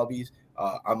Ozzy Albies.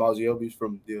 I'm Ozzy Albies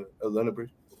from the Atlanta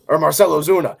Braves. Or Marcelo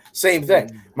Ozuna, same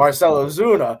thing. Marcelo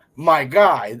Ozuna, my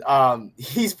guy.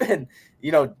 He's been,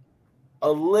 a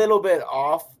little bit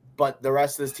off, but the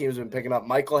rest of this team has been picking up.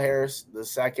 Michael Harris, the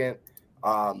second,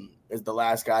 is the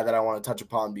last guy that I want to touch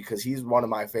upon because he's one of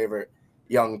my favorite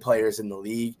young players in the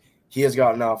league. He has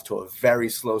gotten off to a very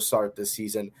slow start this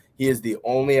season. He is the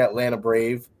only Atlanta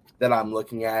Brave that I'm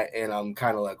looking at, and I'm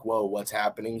kind of like, whoa, what's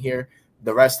happening here?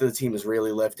 The rest of the team is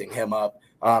really lifting him up,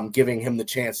 giving him the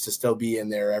chance to still be in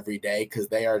there every day because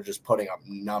they are just putting up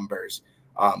numbers,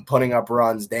 putting up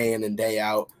runs day in and day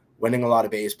out, winning a lot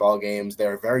of baseball games.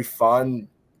 They're a very fun,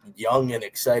 young, and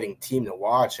exciting team to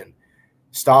watch. And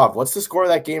Stav, what's the score of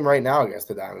that game right now against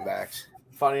the Diamondbacks?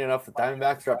 Funny enough, the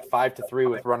Diamondbacks are up 5-3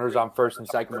 with runners on first and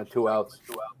second with 2 outs.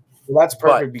 Well, that's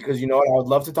perfect because you know what? I would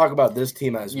love to talk about this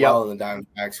team as well in the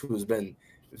Diamondbacks, who's been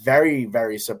very,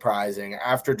 very surprising.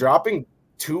 After dropping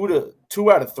 2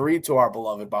 out of 3 to our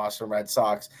beloved Boston Red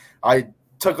Sox, I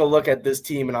took a look at this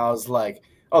team and I was like,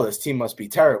 oh, this team must be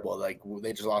terrible. Like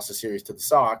they just lost a series to the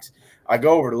Sox. I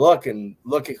go over to look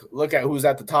at who's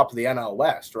at the top of the NL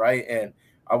West, right? And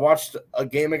I watched a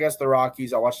game against the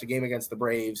Rockies. I watched a game against the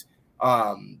Braves,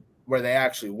 where they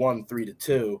actually won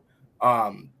 3-2.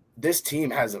 This team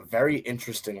has a very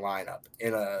interesting lineup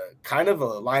in a kind of a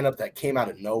lineup that came out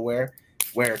of nowhere,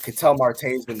 where Ketel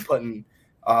Marte's been putting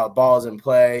balls in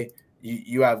play.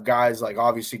 You have guys like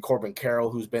obviously Corbin Carroll,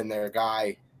 who's been their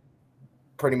guy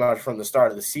pretty much from the start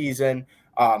of the season.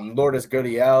 Lourdes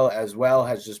Gurriel as well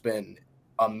has just been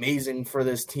amazing for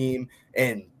this team,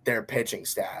 and their pitching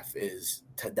staff is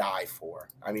to die for.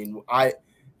 I mean,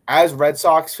 as Red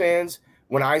Sox fans,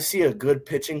 when I see a good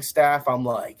pitching staff, I'm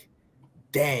like,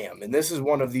 damn. And this is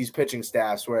one of these pitching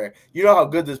staffs where you know how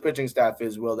good this pitching staff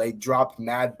is, Will. They dropped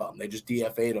Mad Bum. They just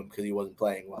DFA'd him because he wasn't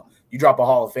playing well. You drop a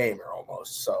Hall of Famer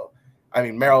almost. So, I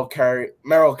mean, Merrill Kelly,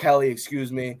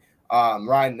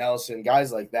 Ryan Nelson,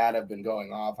 guys like that have been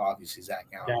going off. Obviously, Zach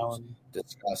Gallen was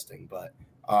disgusting. But,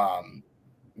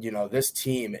 this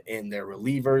team and their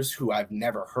relievers, who I've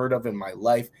never heard of in my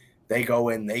life, they go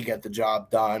in, they get the job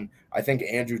done. I think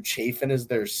Andrew Chafin is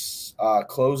their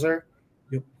closer.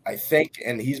 Yep. I think,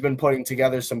 and he's been putting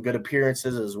together some good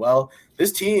appearances as well.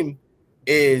 This team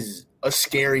is a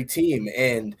scary team,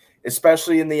 and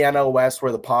especially in the NL West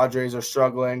where the Padres are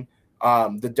struggling,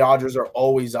 the Dodgers are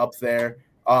always up there.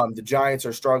 The Giants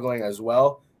are struggling as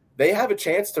well. They have a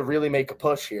chance to really make a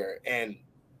push here, and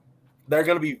they're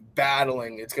going to be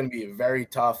battling. It's going to be a very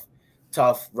tough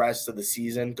rest of the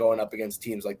season going up against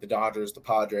teams like the Dodgers, the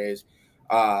Padres,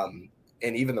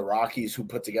 and even the Rockies, who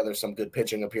put together some good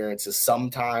pitching appearances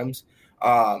sometimes.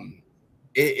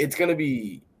 It's going to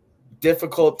be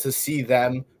difficult to see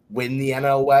them win the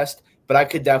NL West but I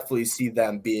could definitely see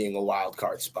them being a wild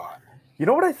card spot. You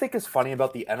know what I think is funny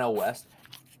about the NL West?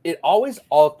 It always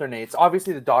alternates.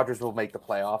 Obviously, the Dodgers will make the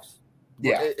playoffs.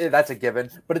 Yeah. That's a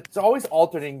given. But it's always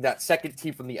alternating that second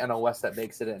team from the NL West that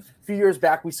makes it in. A few years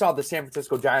back, we saw the San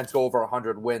Francisco Giants go over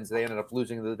 100 wins. They ended up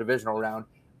losing the divisional round.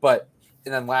 And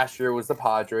then last year was the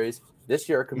Padres. This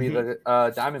year it could be the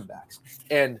Diamondbacks.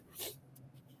 And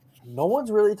no one's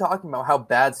really talking about how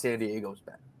bad San Diego's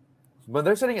been. When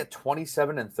they're sitting at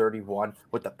 27-31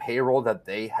 with the payroll that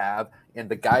they have and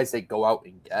the guys they go out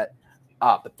and get,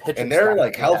 the pitching and they're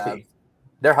staff healthy.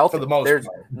 They're healthy for the most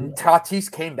part.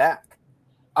 Tatis came back.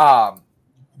 I've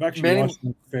actually watched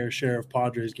a fair share of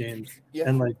Padres games,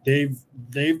 and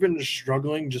they've been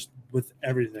struggling just with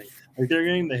everything. They're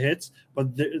getting the hits,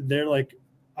 but they're I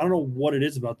don't know what it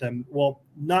is about them. Well,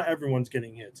 not everyone's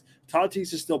getting hits.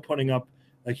 Tatis is still putting up,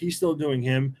 he's still doing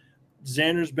him.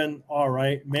 Xander's been all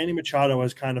right. Manny Machado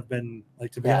has kind of been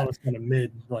to be honest, kind of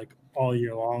mid all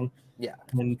year long. Yeah,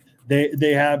 and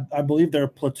they have, I believe they're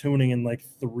platooning in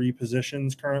 3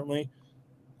 positions currently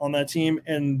on that team,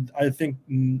 and I think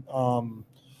he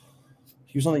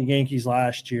was on the Yankees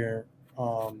last year.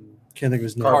 Can't think of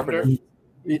his name.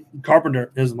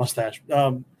 Carpenter is a mustache.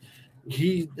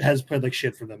 He has played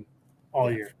shit for them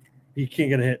all year. He can't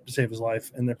get a hit to save his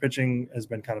life, and their pitching has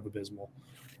been kind of abysmal.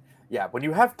 Yeah, when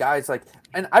you have guys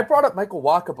and I brought up Michael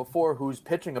Wacha before, who's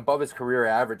pitching above his career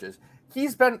averages.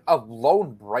 He's been a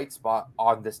lone bright spot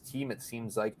on this team, it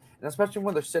seems like, and especially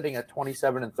when they're sitting at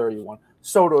 27-31.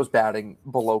 Soto's batting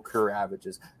below career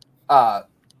averages.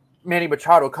 Manny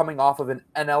Machado, coming off of an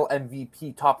NL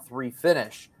MVP top 3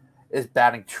 finish, is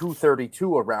batting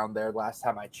 232 around there last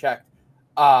time I checked.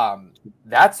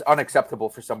 That's unacceptable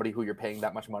for somebody who you're paying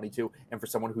that much money to and for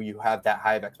someone who you have that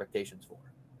high of expectations for.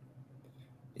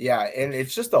 Yeah, and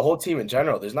it's just the whole team in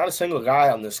general. There's not a single guy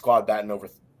on this squad batting over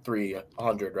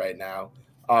 300 right now.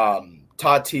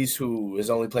 Tatis, who has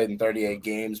only played in 38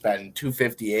 games, batting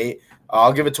 258.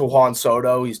 I'll give it to Juan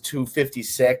Soto. He's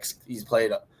 256. He's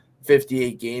played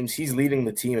 58 games. He's leading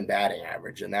the team in batting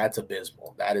average, and that's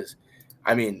abysmal. That is,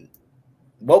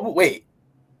 wait,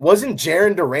 wasn't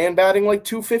Jarren Duran batting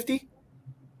 250?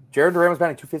 Jarren Duran was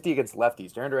batting 250 against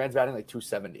lefties. Jarren Duran's batting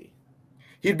 270.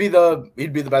 He'd be the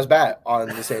best bat on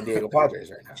the San Diego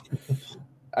Padres right now.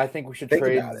 I think we should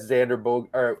trade I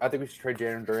think we should trade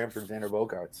Jarren Duran for Xander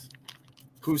Bogaerts.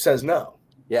 Who says no?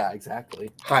 Yeah, exactly.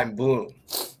 Chaim Bloom.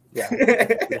 Yeah,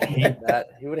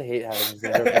 he would hate having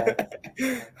Xander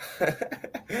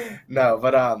back. No,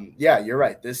 but yeah, you're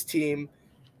right. This team,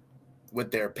 with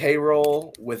their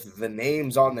payroll, with the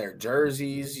names on their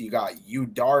jerseys, you got Yu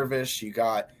Darvish, you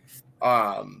got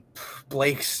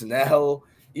Blake Snell.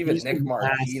 Even Nick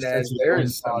Martinez.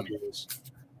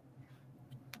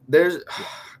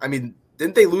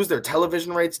 Didn't they lose their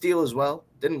television rights deal as well?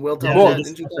 Didn't Will tell me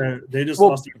that? They just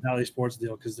lost their Valley Sports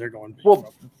deal because they're going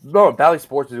bankrupt. No, Valley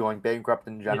Sports is going bankrupt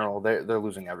in general. Yeah. They're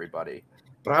losing everybody.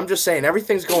 But I'm just saying,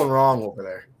 everything's going wrong over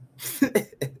there.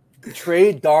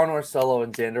 Trade Don Orsillo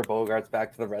and Xander Bogaerts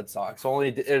back to the Red Sox.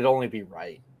 It'd only be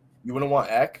right. You wouldn't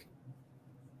want Eck?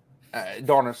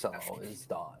 Don Orsillo is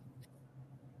Don.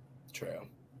 True.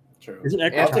 Isn't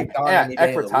Eck retired?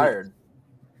 Eck retired.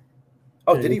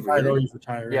 Oh, did he really? He's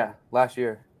retired. Yeah, last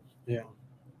year. Yeah.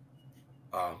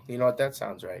 You know what? That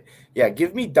sounds right. Yeah,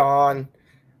 give me Don.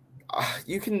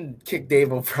 You can kick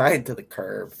Dave O'Brien to the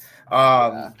curb.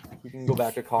 You can go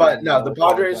back to college. But no, the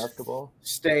Padres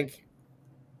stink.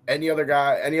 Any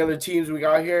other teams we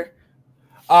got here?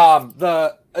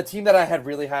 A team that I had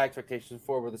really high expectations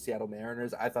for were the Seattle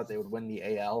Mariners. I thought they would win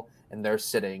the AL, and they're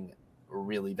sitting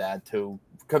really bad too,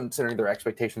 considering their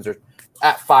expectations are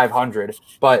at 500.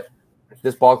 But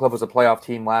this ball club was a playoff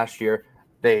team last year.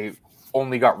 They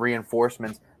only got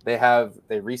reinforcements. They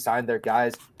re-signed their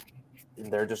guys, and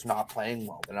they're just not playing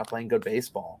well. They're not playing good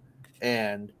baseball.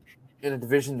 And in a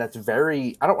division that's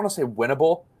very, I don't want to say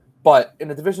winnable, but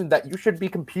in a division that you should be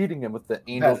competing in with the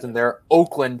Angels and their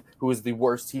Oakland, who is the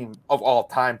worst team of all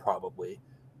time probably.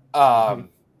 But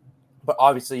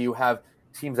obviously you have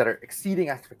teams that are exceeding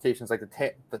expectations like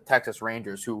the Texas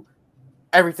Rangers, who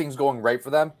everything's going right for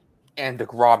them, and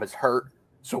DeGrom is hurt.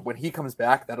 So when he comes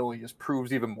back, that only just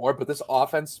proves even more. But this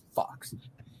offense, fucks.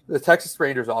 The Texas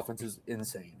Rangers offense is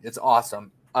insane. It's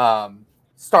awesome.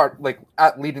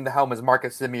 Leading the helm is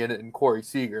Marcus Semien and Corey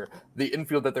Seager, the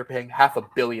infield that they're paying $500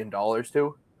 million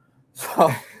to.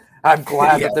 So I'm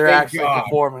glad that they're actually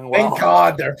performing well. Thank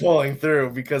God they're pulling through,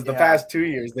 because the past 2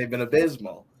 years they've been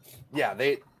abysmal. Yeah,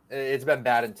 it's been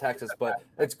bad in Texas, but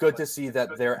it's good to see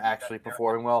that they're actually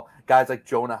performing well. Guys like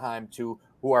Jonah Heim, too,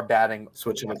 who are batting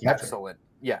excellent.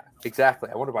 Yeah, exactly.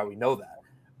 I wonder why we know that.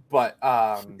 But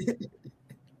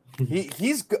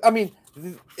He's. I mean,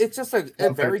 it's just a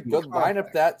very good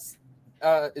lineup that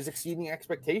is exceeding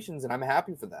expectations, and I'm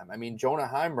happy for them. I mean, Jonah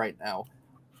Heim right now,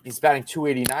 he's batting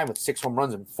 .289 with 6 home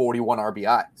runs and 41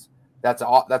 RBIs.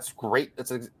 That's great.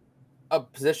 That's a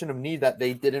position of need that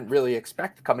they didn't really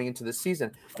expect coming into this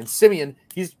season. And Simeon,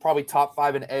 he's probably top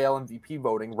 5 in AL MVP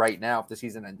voting right now. If the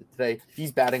season ended today,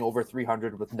 he's batting over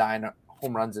 300 with 9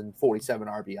 home runs and 47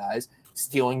 RBIs,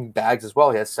 stealing bags as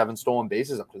well. He has 7 stolen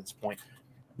bases up to this point.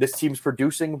 This team's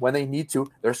producing when they need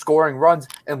to. They're scoring runs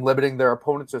and limiting their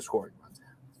opponents to scoring runs.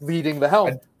 Leading the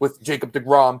helm with Jacob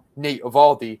deGrom, Nate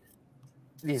Eovaldi.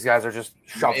 These guys are just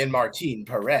shoving. And Martin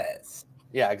Perez.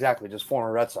 Yeah, exactly. Just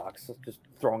former Red Sox. Just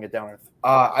throwing it down.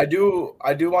 I do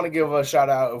want to give a shout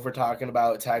out, if we're talking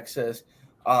about Texas,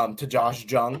 to Josh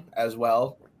Jung as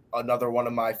well. Another one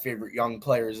of my favorite young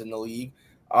players in the league.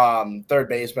 Third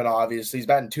baseman, obviously. He's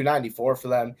batting .294 for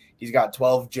them. He's got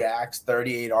 12 jacks,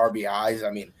 38 RBIs.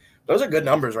 I mean, those are good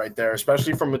numbers right there,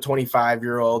 especially from a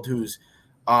 25-year-old who's,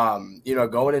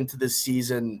 going into this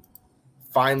season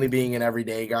finally being an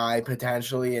everyday guy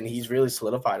potentially, and he's really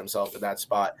solidified himself in that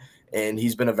spot. And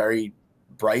he's been a very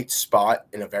bright spot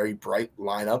in a very bright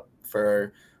lineup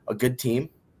for a good team.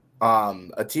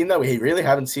 A team that we really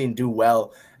haven't seen do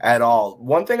well at all.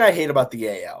 One thing I hate about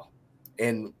the AL,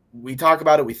 and we talk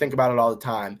about it, we think about it all the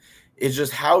time, is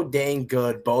just how dang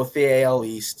good both the AL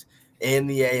East and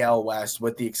the AL West,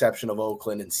 with the exception of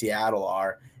Oakland and Seattle,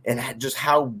 are, and just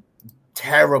how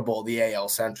terrible the AL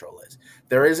Central is.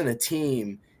 There isn't a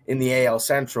team in the AL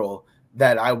Central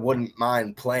that I wouldn't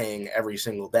mind playing every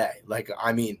single day. Like,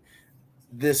 I mean,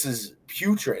 this is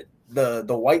putrid. The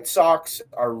White Sox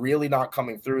are really not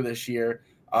coming through this year.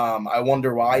 I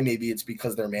wonder why. Maybe it's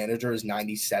because their manager is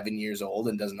 97 years old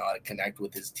and doesn't know how to connect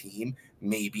with his team.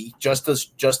 Maybe. Just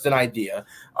an idea.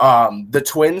 The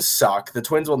Twins suck. The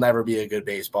Twins will never be a good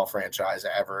baseball franchise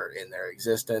ever in their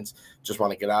existence. Just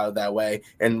want to get out of that way.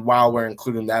 And while we're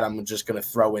including that, I'm just going to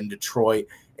throw in Detroit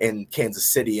and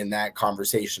Kansas City in that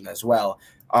conversation as well.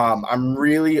 I'm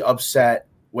really upset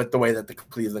with the way that the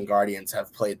Cleveland Guardians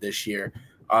have played this year.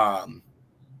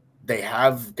 They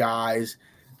have guys.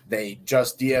 They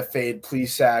just DFA'd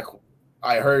Plesac.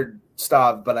 I heard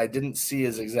Stav, but I didn't see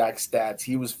his exact stats.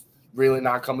 He was really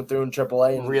not coming through in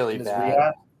AAA. Really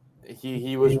bad.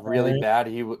 He was really bad.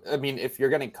 I mean, if you're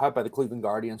getting cut by the Cleveland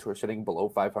Guardians, who are sitting below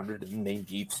 500 and they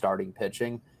need starting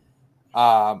pitching,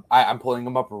 I'm pulling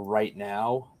him up right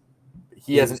now.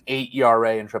 He has an 8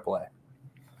 ERA in AAA.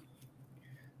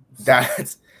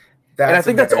 That's and I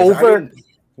think that's over.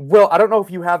 Will, I don't know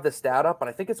if you have the stat up, but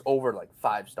I think it's over like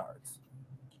 5 starts.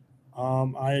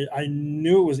 I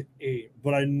knew it was 8,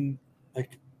 but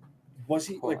was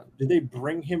he did they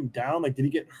bring him down? Like, did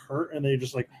he get hurt and they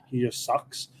just he just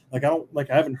sucks? I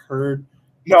haven't heard.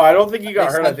 No, I don't think he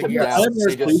got hurt. I think I haven't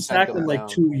heard Plesac in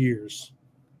 2 years.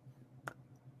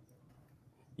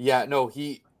 Yeah, no,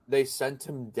 they sent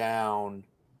him down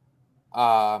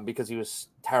because he was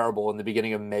terrible in the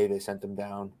beginning of May. They sent him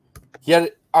down. He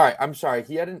had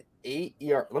an 8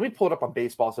 ERA. Let me pull it up on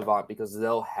Baseball Savant because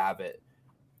they'll have it.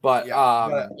 But yeah,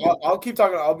 I'll keep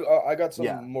talking. I got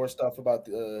some more stuff about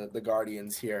the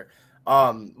Guardians here.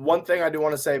 One thing I do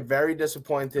want to say, very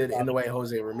disappointed in the way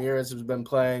Jose Ramirez has been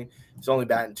playing. He's only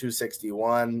batting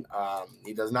 .261.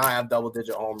 He does not have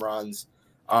double-digit home runs.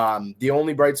 The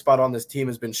only bright spot on this team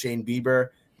has been Shane Bieber.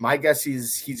 My guess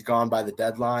he's gone by the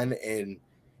deadline. And,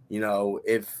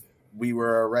 if we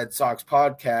were a Red Sox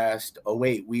podcast,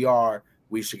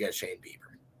 we should get Shane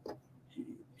Bieber.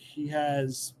 He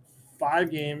has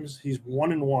 5 games. He's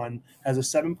 1-1, has a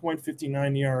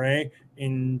 7.59 ERA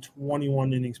in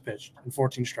 21 innings pitched and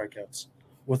 14 strikeouts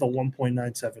with a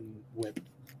 1.97 whip.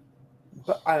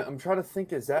 But I'm trying to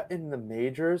think, is that in the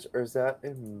majors or is that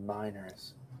in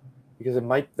minors? Because it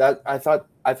might I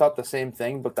thought the same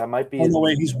thing, but that might be. Oh, no,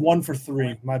 wait, he's 1 for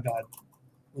 3. My bad.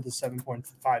 With a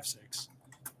 7.56.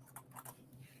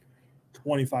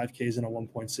 25 Ks and a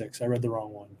 1.6. I read the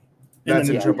wrong one. That's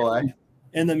in AAA.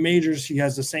 In the majors, he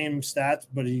has the same stats,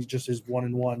 but he just is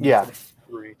 1-1. Yeah.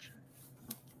 3.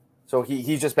 So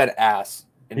he's just been ass.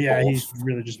 Yeah, he's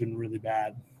really just been really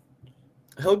bad.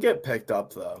 He'll get picked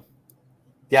up though.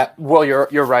 Yeah, well, you're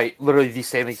right. Literally the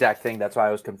same exact thing. That's why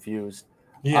I was confused.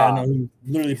 Yeah, no, he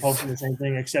literally posted the same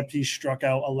thing, except he struck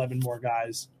out 11 more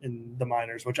guys in the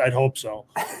minors, which I'd hope so.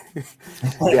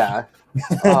 Yeah.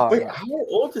 Wait, how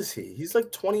old is he? He's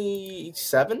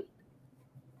 27?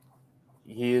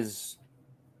 He is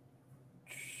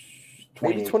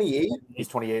maybe 28. He's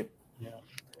 28. Yeah.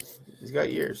 He's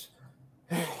got years.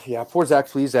 Yeah, poor Zach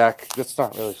Plesac. That's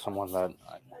not really someone that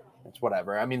it's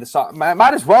whatever. I mean,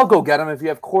 might as well go get him if you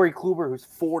have Corey Kluber, who's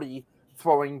 40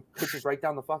 throwing pitches right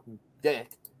down the fucking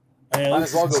dick. Hey, Might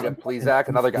as well go get get Plesac,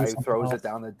 another guy who throws it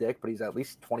down the dick, but he's at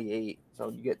least 28, so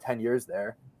you get 10 years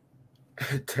there.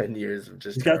 10 years of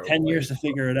just He's got 10 years to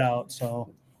figure it out.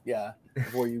 So yeah,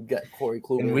 before you get Corey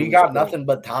Kluber. And we got nothing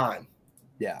but time.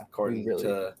 Yeah, according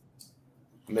to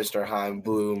Mr. Heim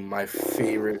Bloom, my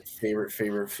favorite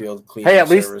field cleaning. Hey, at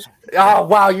least service. Oh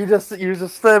wow, you just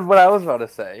said what I was about to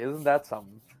say. Isn't that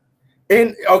something?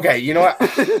 And okay, you know what?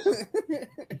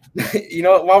 You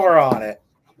know what?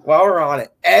 While we're on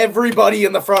it, everybody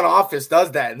in the front office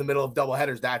does that in the middle of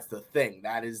doubleheaders. That's the thing.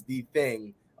 That is the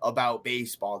thing about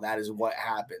baseball. That is what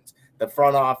happens. The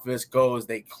front office goes,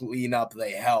 they clean up,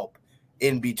 they help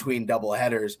in between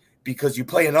doubleheaders because you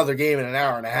play another game in an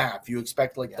hour and a half. You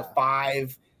expect the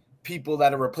 5 people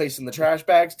that are replacing the trash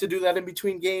bags to do that in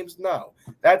between games? No.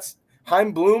 That's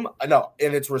Heim Bloom. No,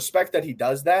 and it's respect that he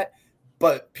does that.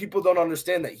 But people don't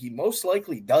understand that he most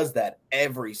likely does that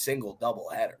every single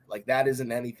doubleheader. That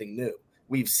isn't anything new.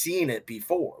 We've seen it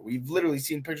before. We've literally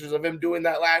seen pictures of him doing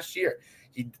that last year.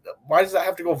 Why does that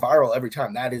have to go viral every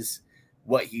time? That is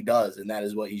what he does, and that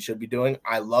is what he should be doing.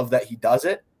 I love that he does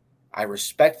it. I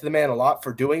respect the man a lot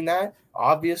for doing that,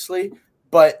 obviously.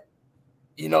 But,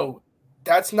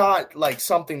 that's not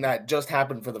something that just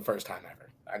happened for the first time ever.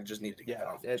 I just need to get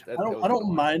off. I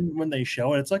don't mind when they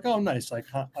show it. It's oh, nice.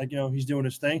 He's doing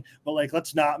his thing. But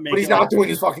let's not make. But he's not doing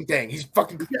his fucking thing. He's been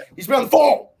on the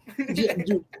phone.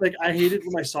 Dude, I hated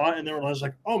when I saw it, and then I was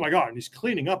oh my god, and he's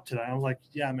cleaning up today. I was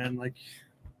yeah, man,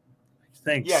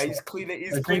 thanks. Yeah, he's cleaning.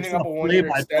 He's cleaning up a 1-year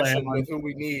extension with who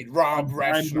we need. Rob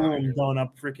Refsnyder. Going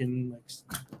up freaking.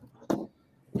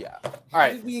 Yeah. All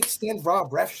right. Why did we extend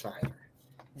Rob Refsnyder?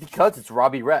 Because it's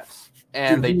Robbie Refs.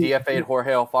 And they DFA'd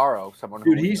Jorge Alfaro, someone.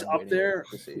 Dude, he's up there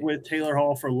with Taylor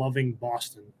Hall for loving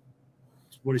Boston.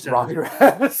 That's what he said. Robbie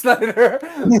Refsnyder,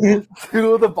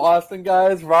 2 of the Boston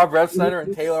guys, Rob Refsnyder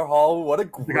and Taylor Hall. What a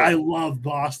great! I love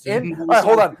Boston. All right,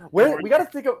 hold on. We got to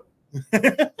think of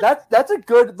that's a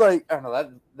good I don't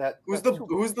know that. Who's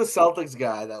the Celtics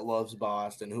guy that loves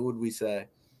Boston? Who would we say?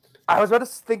 I was about to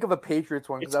think of a Patriots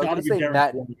one because I was going to say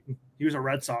Matt. He was a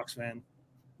Red Sox fan.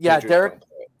 Yeah,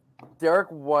 Derek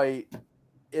White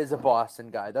is a Boston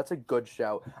guy. That's a good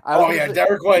shout.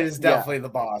 Derek White is definitely the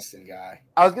Boston guy.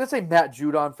 I was gonna say Matt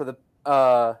Judon for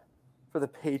the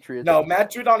Patriots. No,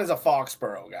 Matt Judon is a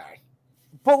Foxborough guy.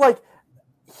 But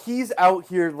he's out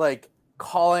here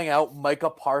calling out Micah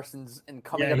Parsons and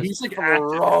coming at his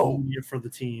throat for the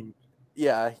team.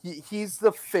 Yeah, he's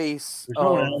the face. There's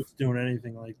no one else doing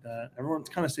anything like that. Everyone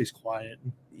kind of stays quiet.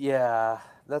 Yeah,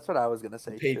 that's what I was gonna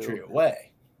say. Patriot way.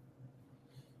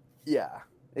 Yeah,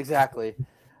 exactly.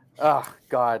 Oh,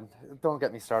 God. Don't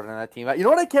get me started on that team. You know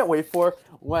what I can't wait for?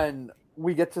 When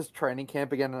we get to training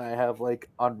camp again and I have,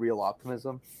 unreal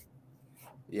optimism.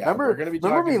 Yeah, we're going to be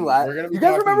talking. You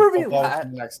guys remember me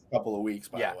last the next couple of weeks,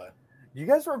 by the way. You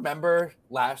guys remember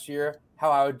last year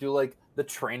how I would do, the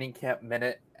training camp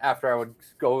minute after I would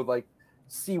go,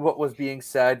 see what was being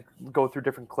said, go through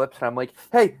different clips, and I'm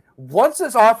hey, once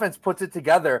this offense puts it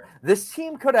together, this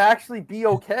team could actually be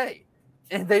okay.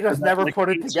 And they just never put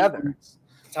it together.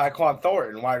 Tyquan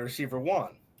Thornton, wide receiver 1.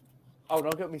 Oh,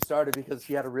 don't get me started because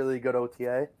he had a really good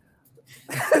OTA.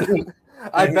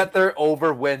 I bet they're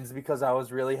over wins because I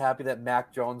was really happy that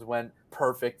Mac Jones went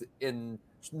perfect in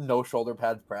no shoulder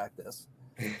pads practice.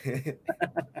 I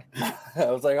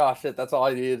was oh shit, that's all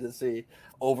I needed to see.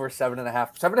 Over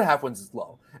 7.5. 7.5 wins is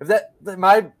low.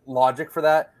 My logic for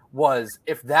that was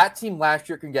if that team last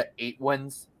year can get 8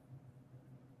 wins,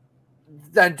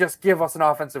 then just give us an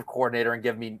offensive coordinator and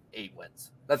give me 8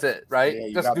 wins. That's it, right?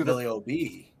 Yeah, just do Billy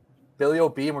O.B. Billy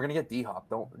O.B. and we're gonna get D-Hop.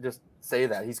 Don't just say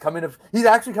that. He's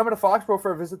actually coming to Foxborough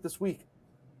for a visit this week.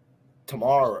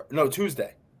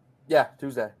 Tuesday. Yeah,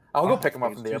 Tuesday. I'll go pick him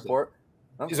up from the airport.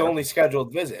 His only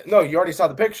scheduled visit. No, you already saw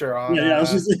the picture on. Yeah, I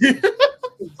was just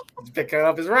he's picking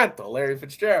up his rental, Larry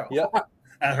Fitzgerald. Yeah.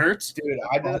 That hurts. Dude,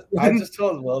 I just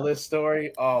told Will this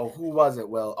story. Oh, who was it,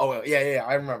 Will? Oh, yeah,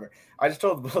 I remember. I just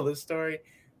told Will this story.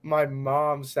 My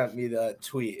mom sent me the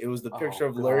tweet. It was the picture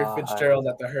of Larry Fitzgerald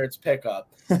at the Hurts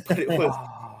pickup. But it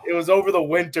was over the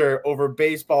winter, over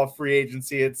baseball free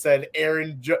agency. It said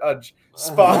Aaron Judge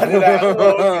spotted at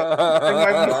Logan. And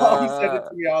my mom sent it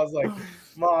to me. I was like,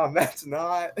 Mom, that's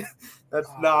not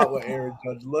what Aaron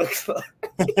Judge looks like.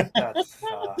 That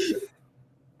sucks.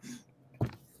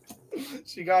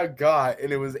 She got,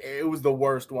 and it was the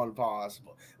worst one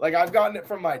possible. I've gotten it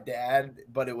from my dad,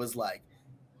 but it was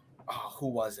who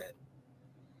was it?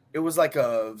 It was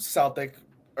a Celtic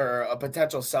or a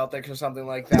potential Celtic or something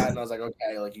like that. And I was like,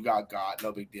 okay, you got,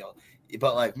 no big deal.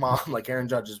 But Mom, Aaron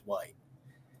Judge is white.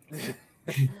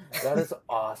 That is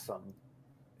awesome.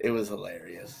 It was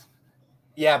hilarious.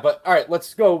 Yeah, but all right,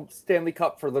 let's go Stanley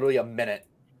Cup for literally a minute,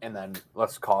 and then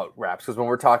let's call it wraps. Because when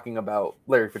we're talking about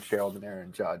Larry Fitzgerald and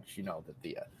Aaron Judge, you know that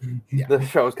the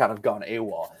show's kind of gone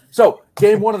AWOL. So,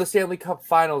 game one of the Stanley Cup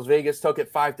Finals, Vegas took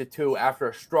it 5-2 after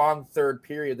a strong third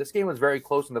period. This game was very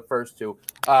close in the first two.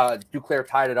 Duclair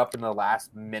tied it up in the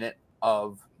last minute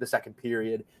of the second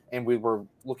period, and we were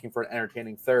looking for an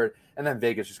entertaining third. And then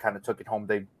Vegas just kind of took it home.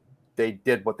 They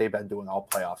did what they've been doing all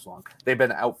playoffs long. They've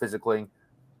been out physicaling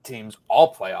teams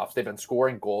all playoffs. They've been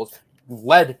scoring goals,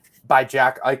 led by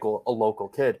Jack Eichel, a local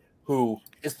kid who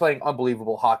is playing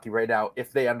unbelievable hockey right now.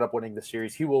 If they end up winning the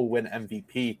series, he will win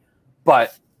MVP.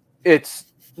 But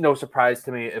it's no surprise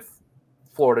to me if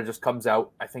Florida just comes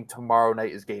out. I think tomorrow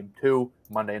night is game 2,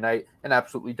 Monday night, and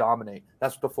absolutely dominate.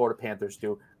 That's what the Florida Panthers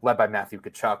do, led by Matthew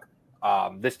Tkachuk.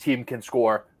 This team can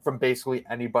score from basically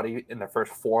anybody in their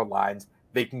first 4 lines.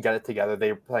 They can get it together.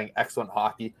 They're playing excellent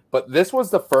hockey. But this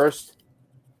was the first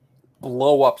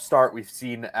blow-up start we've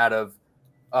seen out of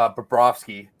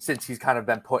Bobrovsky since he's kind of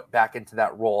been put back into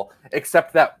that role,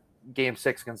 except that game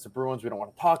 6 against the Bruins. We don't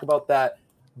want to talk about that,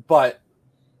 but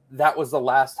that was the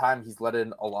last time he's let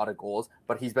in a lot of goals,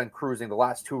 but he's been cruising the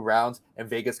last 2 rounds, and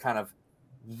Vegas kind of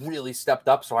really stepped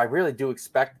up. So I really do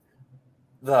expect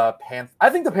I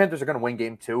think the Panthers are going to win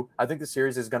game 2. I think the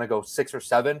series is going to go 6 or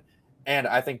 7, and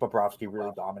I think Bobrovsky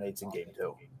really dominates in game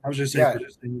 2. I was just saying.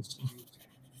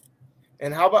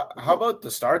 And how about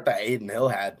the start that Aiden Hill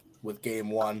had with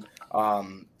game 1?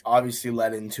 Obviously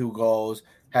led in 2 goals,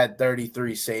 had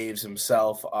 33 saves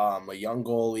himself. A young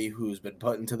goalie who's been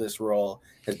put into this role,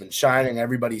 has been shining.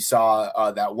 Everybody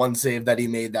saw that one save that he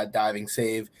made, that diving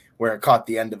save where it caught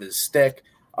the end of his stick.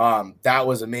 That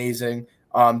was amazing.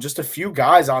 Just a few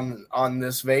guys on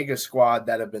this Vegas squad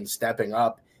that have been stepping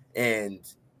up and,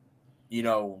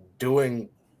 doing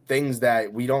things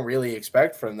that we don't really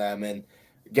expect from them, and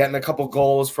getting a couple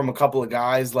goals from a couple of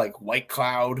guys like White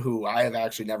Cloud, who I have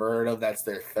actually never heard of. That's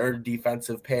their 3rd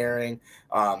defensive pairing.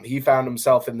 He found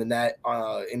himself in the net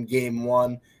in game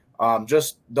 1.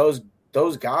 Just those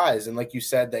guys. And like you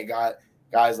said, they got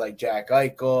guys like Jack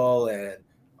Eichel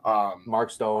and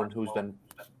Mark Stone, who's been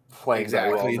playing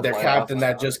exactly well their captain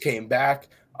that just came back.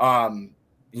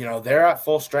 They're at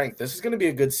full strength. This is going to be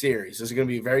a good series. This is going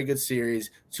to be a very good series.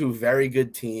 2 very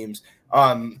good teams.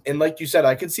 And like you said,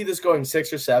 I could see this going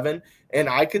 6 or 7, and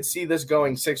I could see this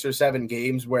going 6 or 7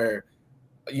 games where,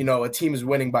 a team is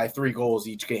winning by 3 goals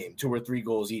each game, 2 or 3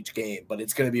 goals each game. But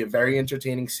it's going to be a very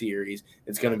entertaining series.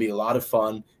 It's going to be a lot of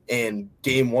fun. And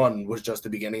game 1 was just the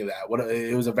beginning of that.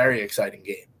 It was a very exciting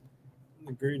game.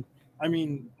 Agreed. I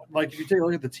mean, like if you take a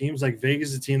look at the teams, like Vegas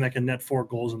is a team that can net 4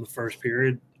 goals in the first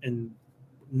period and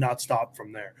not stop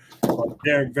from there.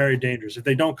 They're very dangerous. If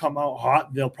they don't come out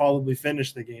hot, they'll probably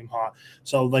finish the game hot.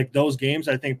 So like those games,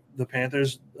 I think the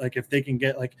Panthers, like if they can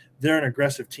get, like they're an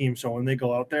aggressive team. So when they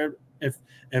go out there, if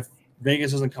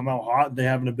Vegas doesn't come out hot, they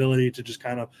have an ability to just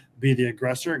kind of be the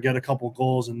aggressor, get a couple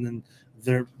goals, and then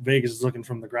Vegas is looking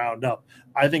from the ground up.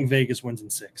 I think Vegas wins in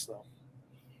 6 though.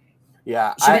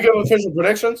 Yeah. Should we give official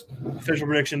predictions? Official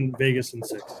prediction, Vegas in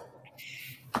 6.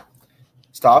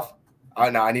 Staff?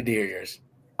 No, I need to hear yours.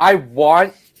 I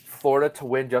want Florida to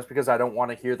win just because I don't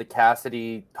want to hear the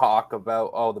Cassidy talk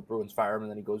about, the Bruins fire him and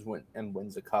then he goes and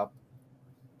wins the cup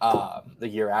the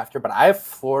year after. But I have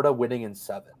Florida winning in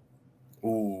 7.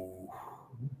 Ooh.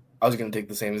 I was going to take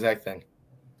the same exact thing.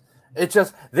 It's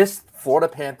just this Florida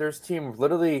Panthers team,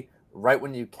 literally right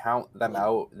when you count them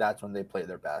out, that's when they play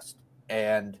their best.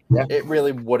 And It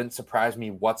really wouldn't surprise me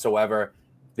whatsoever.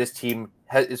 This team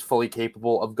is fully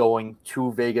capable of going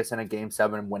to Vegas in a game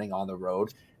 7 and winning on the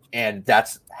road. And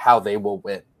that's how they will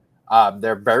win.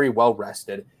 They're very well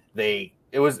rested. Game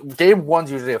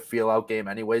 1's usually a feel out game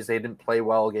anyways. They didn't play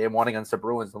well game 1 against the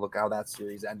Bruins, and look how that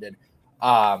series ended.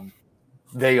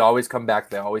 They always come back.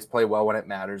 They always play well when it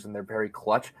matters, and they're very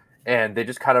clutch. And they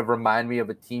just kind of remind me of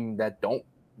a team that don't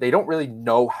really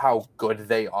know how good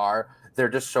they are. They're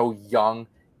just so young,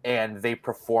 and they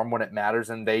perform when it matters,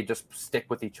 and they just stick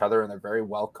with each other, and they're a very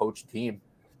well coached team.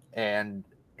 And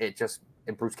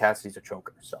Bruce Cassidy's a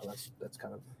choker, so that's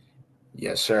kind of.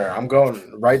 Yes, sir. I'm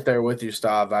going right there with you,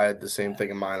 Stav. I had the same thing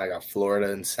in mind. I got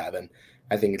Florida in 7.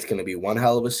 I think it's going to be one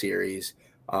hell of a series.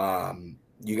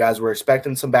 You guys were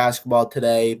expecting some basketball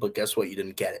today, but guess what? You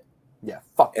didn't get it. Yeah,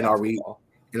 fuck. And are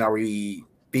we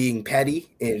being petty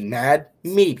and mad?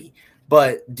 Maybe.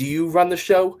 But do you run the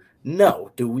show?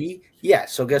 No. Do we? Yeah.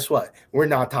 So guess what? We're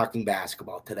not talking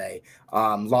basketball today.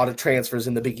 A lot of transfers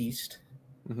in the Big East.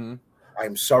 Mm-hmm.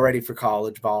 I'm so ready for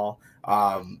college ball.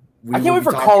 I can't wait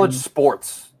for college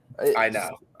sports. I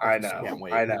know. Can't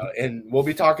wait. And we'll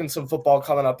be talking some football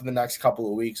coming up in the next couple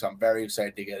of weeks. I'm very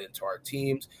excited to get into our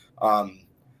teams.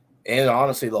 And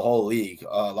honestly, the whole league.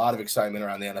 A lot of excitement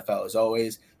around the NFL as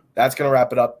always. That's going to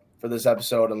wrap it up for this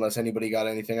episode, unless anybody got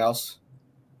anything else.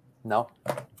 No?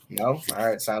 All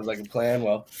right. Sounds like a plan.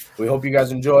 Well, we hope you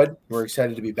guys enjoyed. We're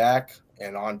excited to be back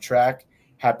and on track.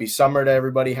 Happy summer to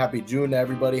everybody. Happy June to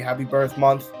everybody. Happy birth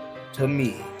month to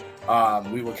me.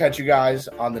 We will catch you guys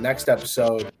on the next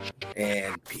episode,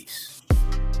 and peace.